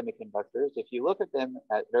other semiconductors, if you look at them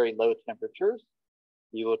at very low temperatures,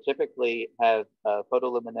 you will typically have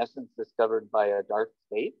photoluminescence discovered by a dark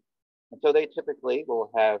state. And so they typically will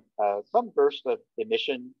have some burst of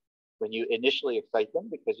emission when you initially excite them,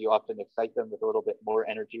 because you often excite them with a little bit more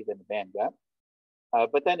energy than the band gap.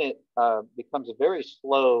 But then it becomes a very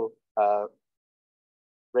slow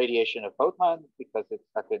radiation of photons because it's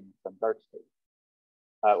stuck in some dark state.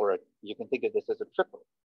 Or you can think of this as a trickle.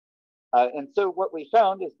 And so what we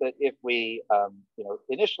found is that if we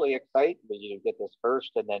initially excite, you get this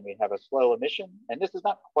burst, and then we have a slow emission. And this is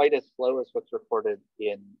not quite as slow as what's reported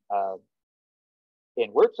in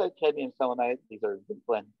Wurtzite cadmium selenide. These are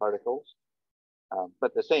blend particles,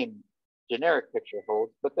 but the same generic picture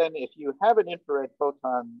holds. But then if you have an infrared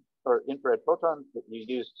photon or infrared photons that you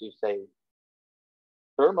use to, say,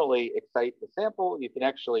 thermally excite the sample, you can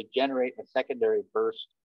actually generate a secondary burst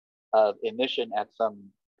of emission at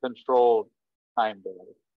some controlled time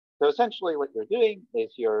delay. So essentially what you're doing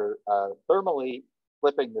is you're thermally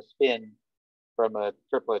flipping the spin from a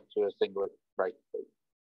triplet to a singlet right state.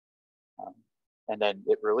 And then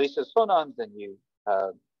it releases phonons, and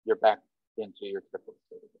you're back into your triplet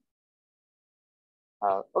state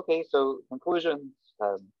again. Okay, so conclusions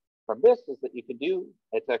from this is that you can do,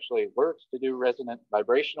 it actually works to do resonant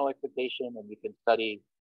vibrational excitation, and you can study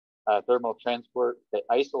thermal transport that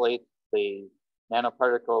isolates the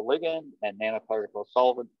nanoparticle ligand and nanoparticle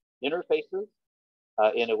solvent interfaces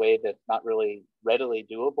in a way that's not really readily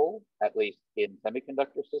doable, at least in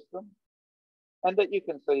semiconductor systems. And that you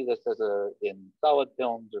can study this as in solid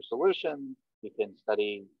films or solutions. You can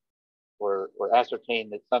study or ascertain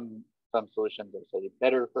that some solutions are say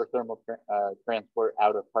better for thermal transport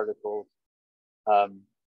out of particles, and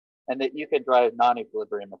that you can drive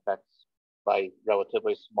non-equilibrium effects by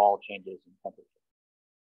relatively small changes in temperature.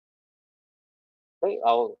 Okay,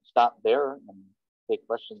 I'll stop there and take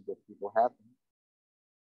questions if people have them.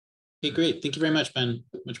 Okay, great. Thank you very much, Ben.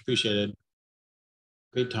 Much appreciated.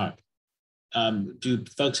 Great talk. Do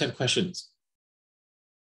folks have questions?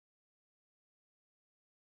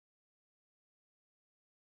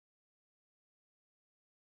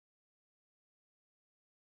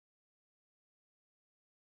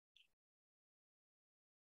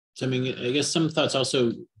 So I mean, I guess some thoughts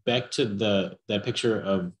also back to that picture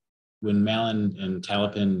of when Malin and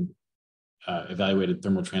Talipin evaluated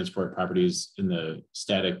thermal transport properties in the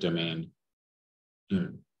static domain.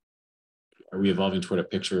 Are we evolving toward a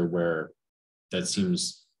picture where that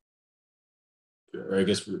seems, or I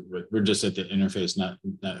guess we're just at the interface, not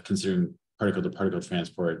considering particle to particle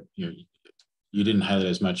transport. You didn't highlight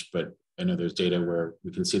as much, but I know there's data where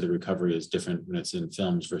we can see the recovery is different when it's in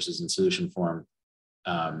films versus in solution form.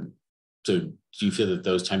 So do you feel that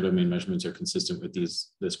those time domain measurements are consistent with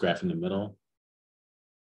this graph in the middle?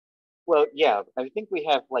 Well, yeah, I think we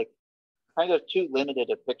have like kind of too limited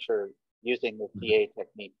a picture using the TA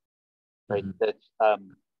technique, right? Mm-hmm. That's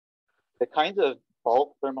the kinds of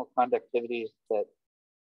bulk thermal conductivities that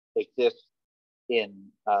exist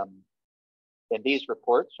in these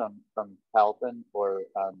reports from Talipin, or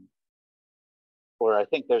I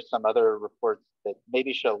think there's some other reports that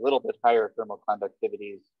maybe show a little bit higher thermal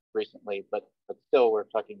conductivities recently, but still we're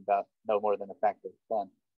talking about no more than a factor of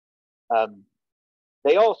 10.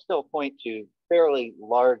 They all still point to fairly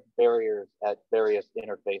large barriers at various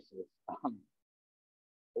interfaces.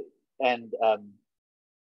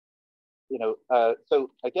 So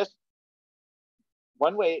I guess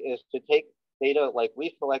one way is to take data like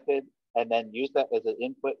we've collected and then use that as an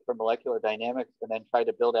input for molecular dynamics, and then try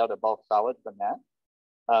to build out a bulk solid from that.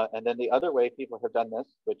 And then the other way people have done this,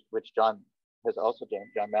 which John has also done,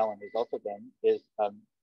 John Malin has also done, is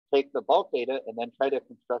take the bulk data and then try to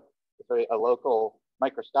construct a local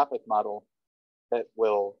microscopic model that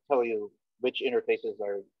will tell you which interfaces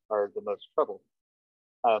are the most trouble.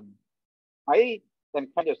 I am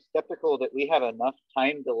kind of skeptical that we have enough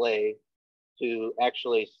time delay to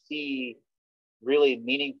actually see really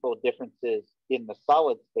meaningful differences in the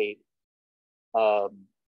solid state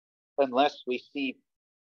unless we see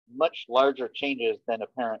much larger changes than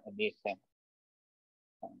apparent in these samples.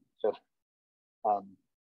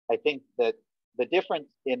 I think that the difference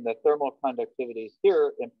in the thermal conductivities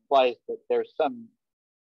here implies that there's some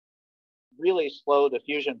really slow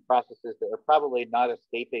diffusion processes that are probably not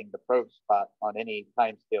escaping the probe spot on any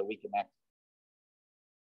time scale we can access,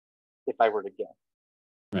 if I were to guess.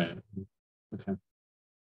 Right. Okay.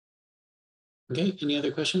 Okay, any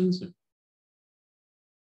other questions?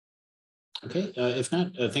 Okay, if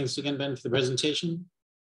not, thanks again, Ben, for the presentation.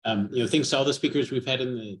 Thanks to all the speakers we've had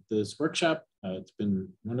in this workshop. It's been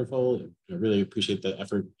wonderful. I really appreciate the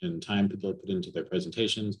effort and time people have put into their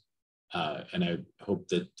presentations. And I hope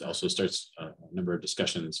that also starts a number of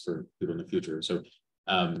discussions for people in the future. So,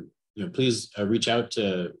 please reach out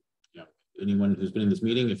to anyone who's been in this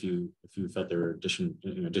meeting if you felt there were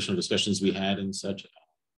additional discussions we had and such.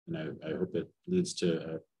 And I hope it leads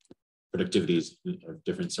to productivities of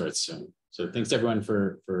different sorts. So thanks everyone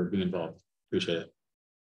for being involved. Appreciate it.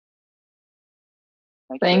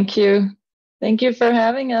 Thank you. Thank you for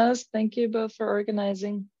having us. Thank you both for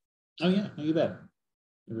organizing. Oh yeah, no, you bet.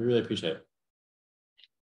 We really appreciate it.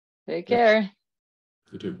 Take care.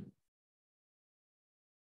 You too.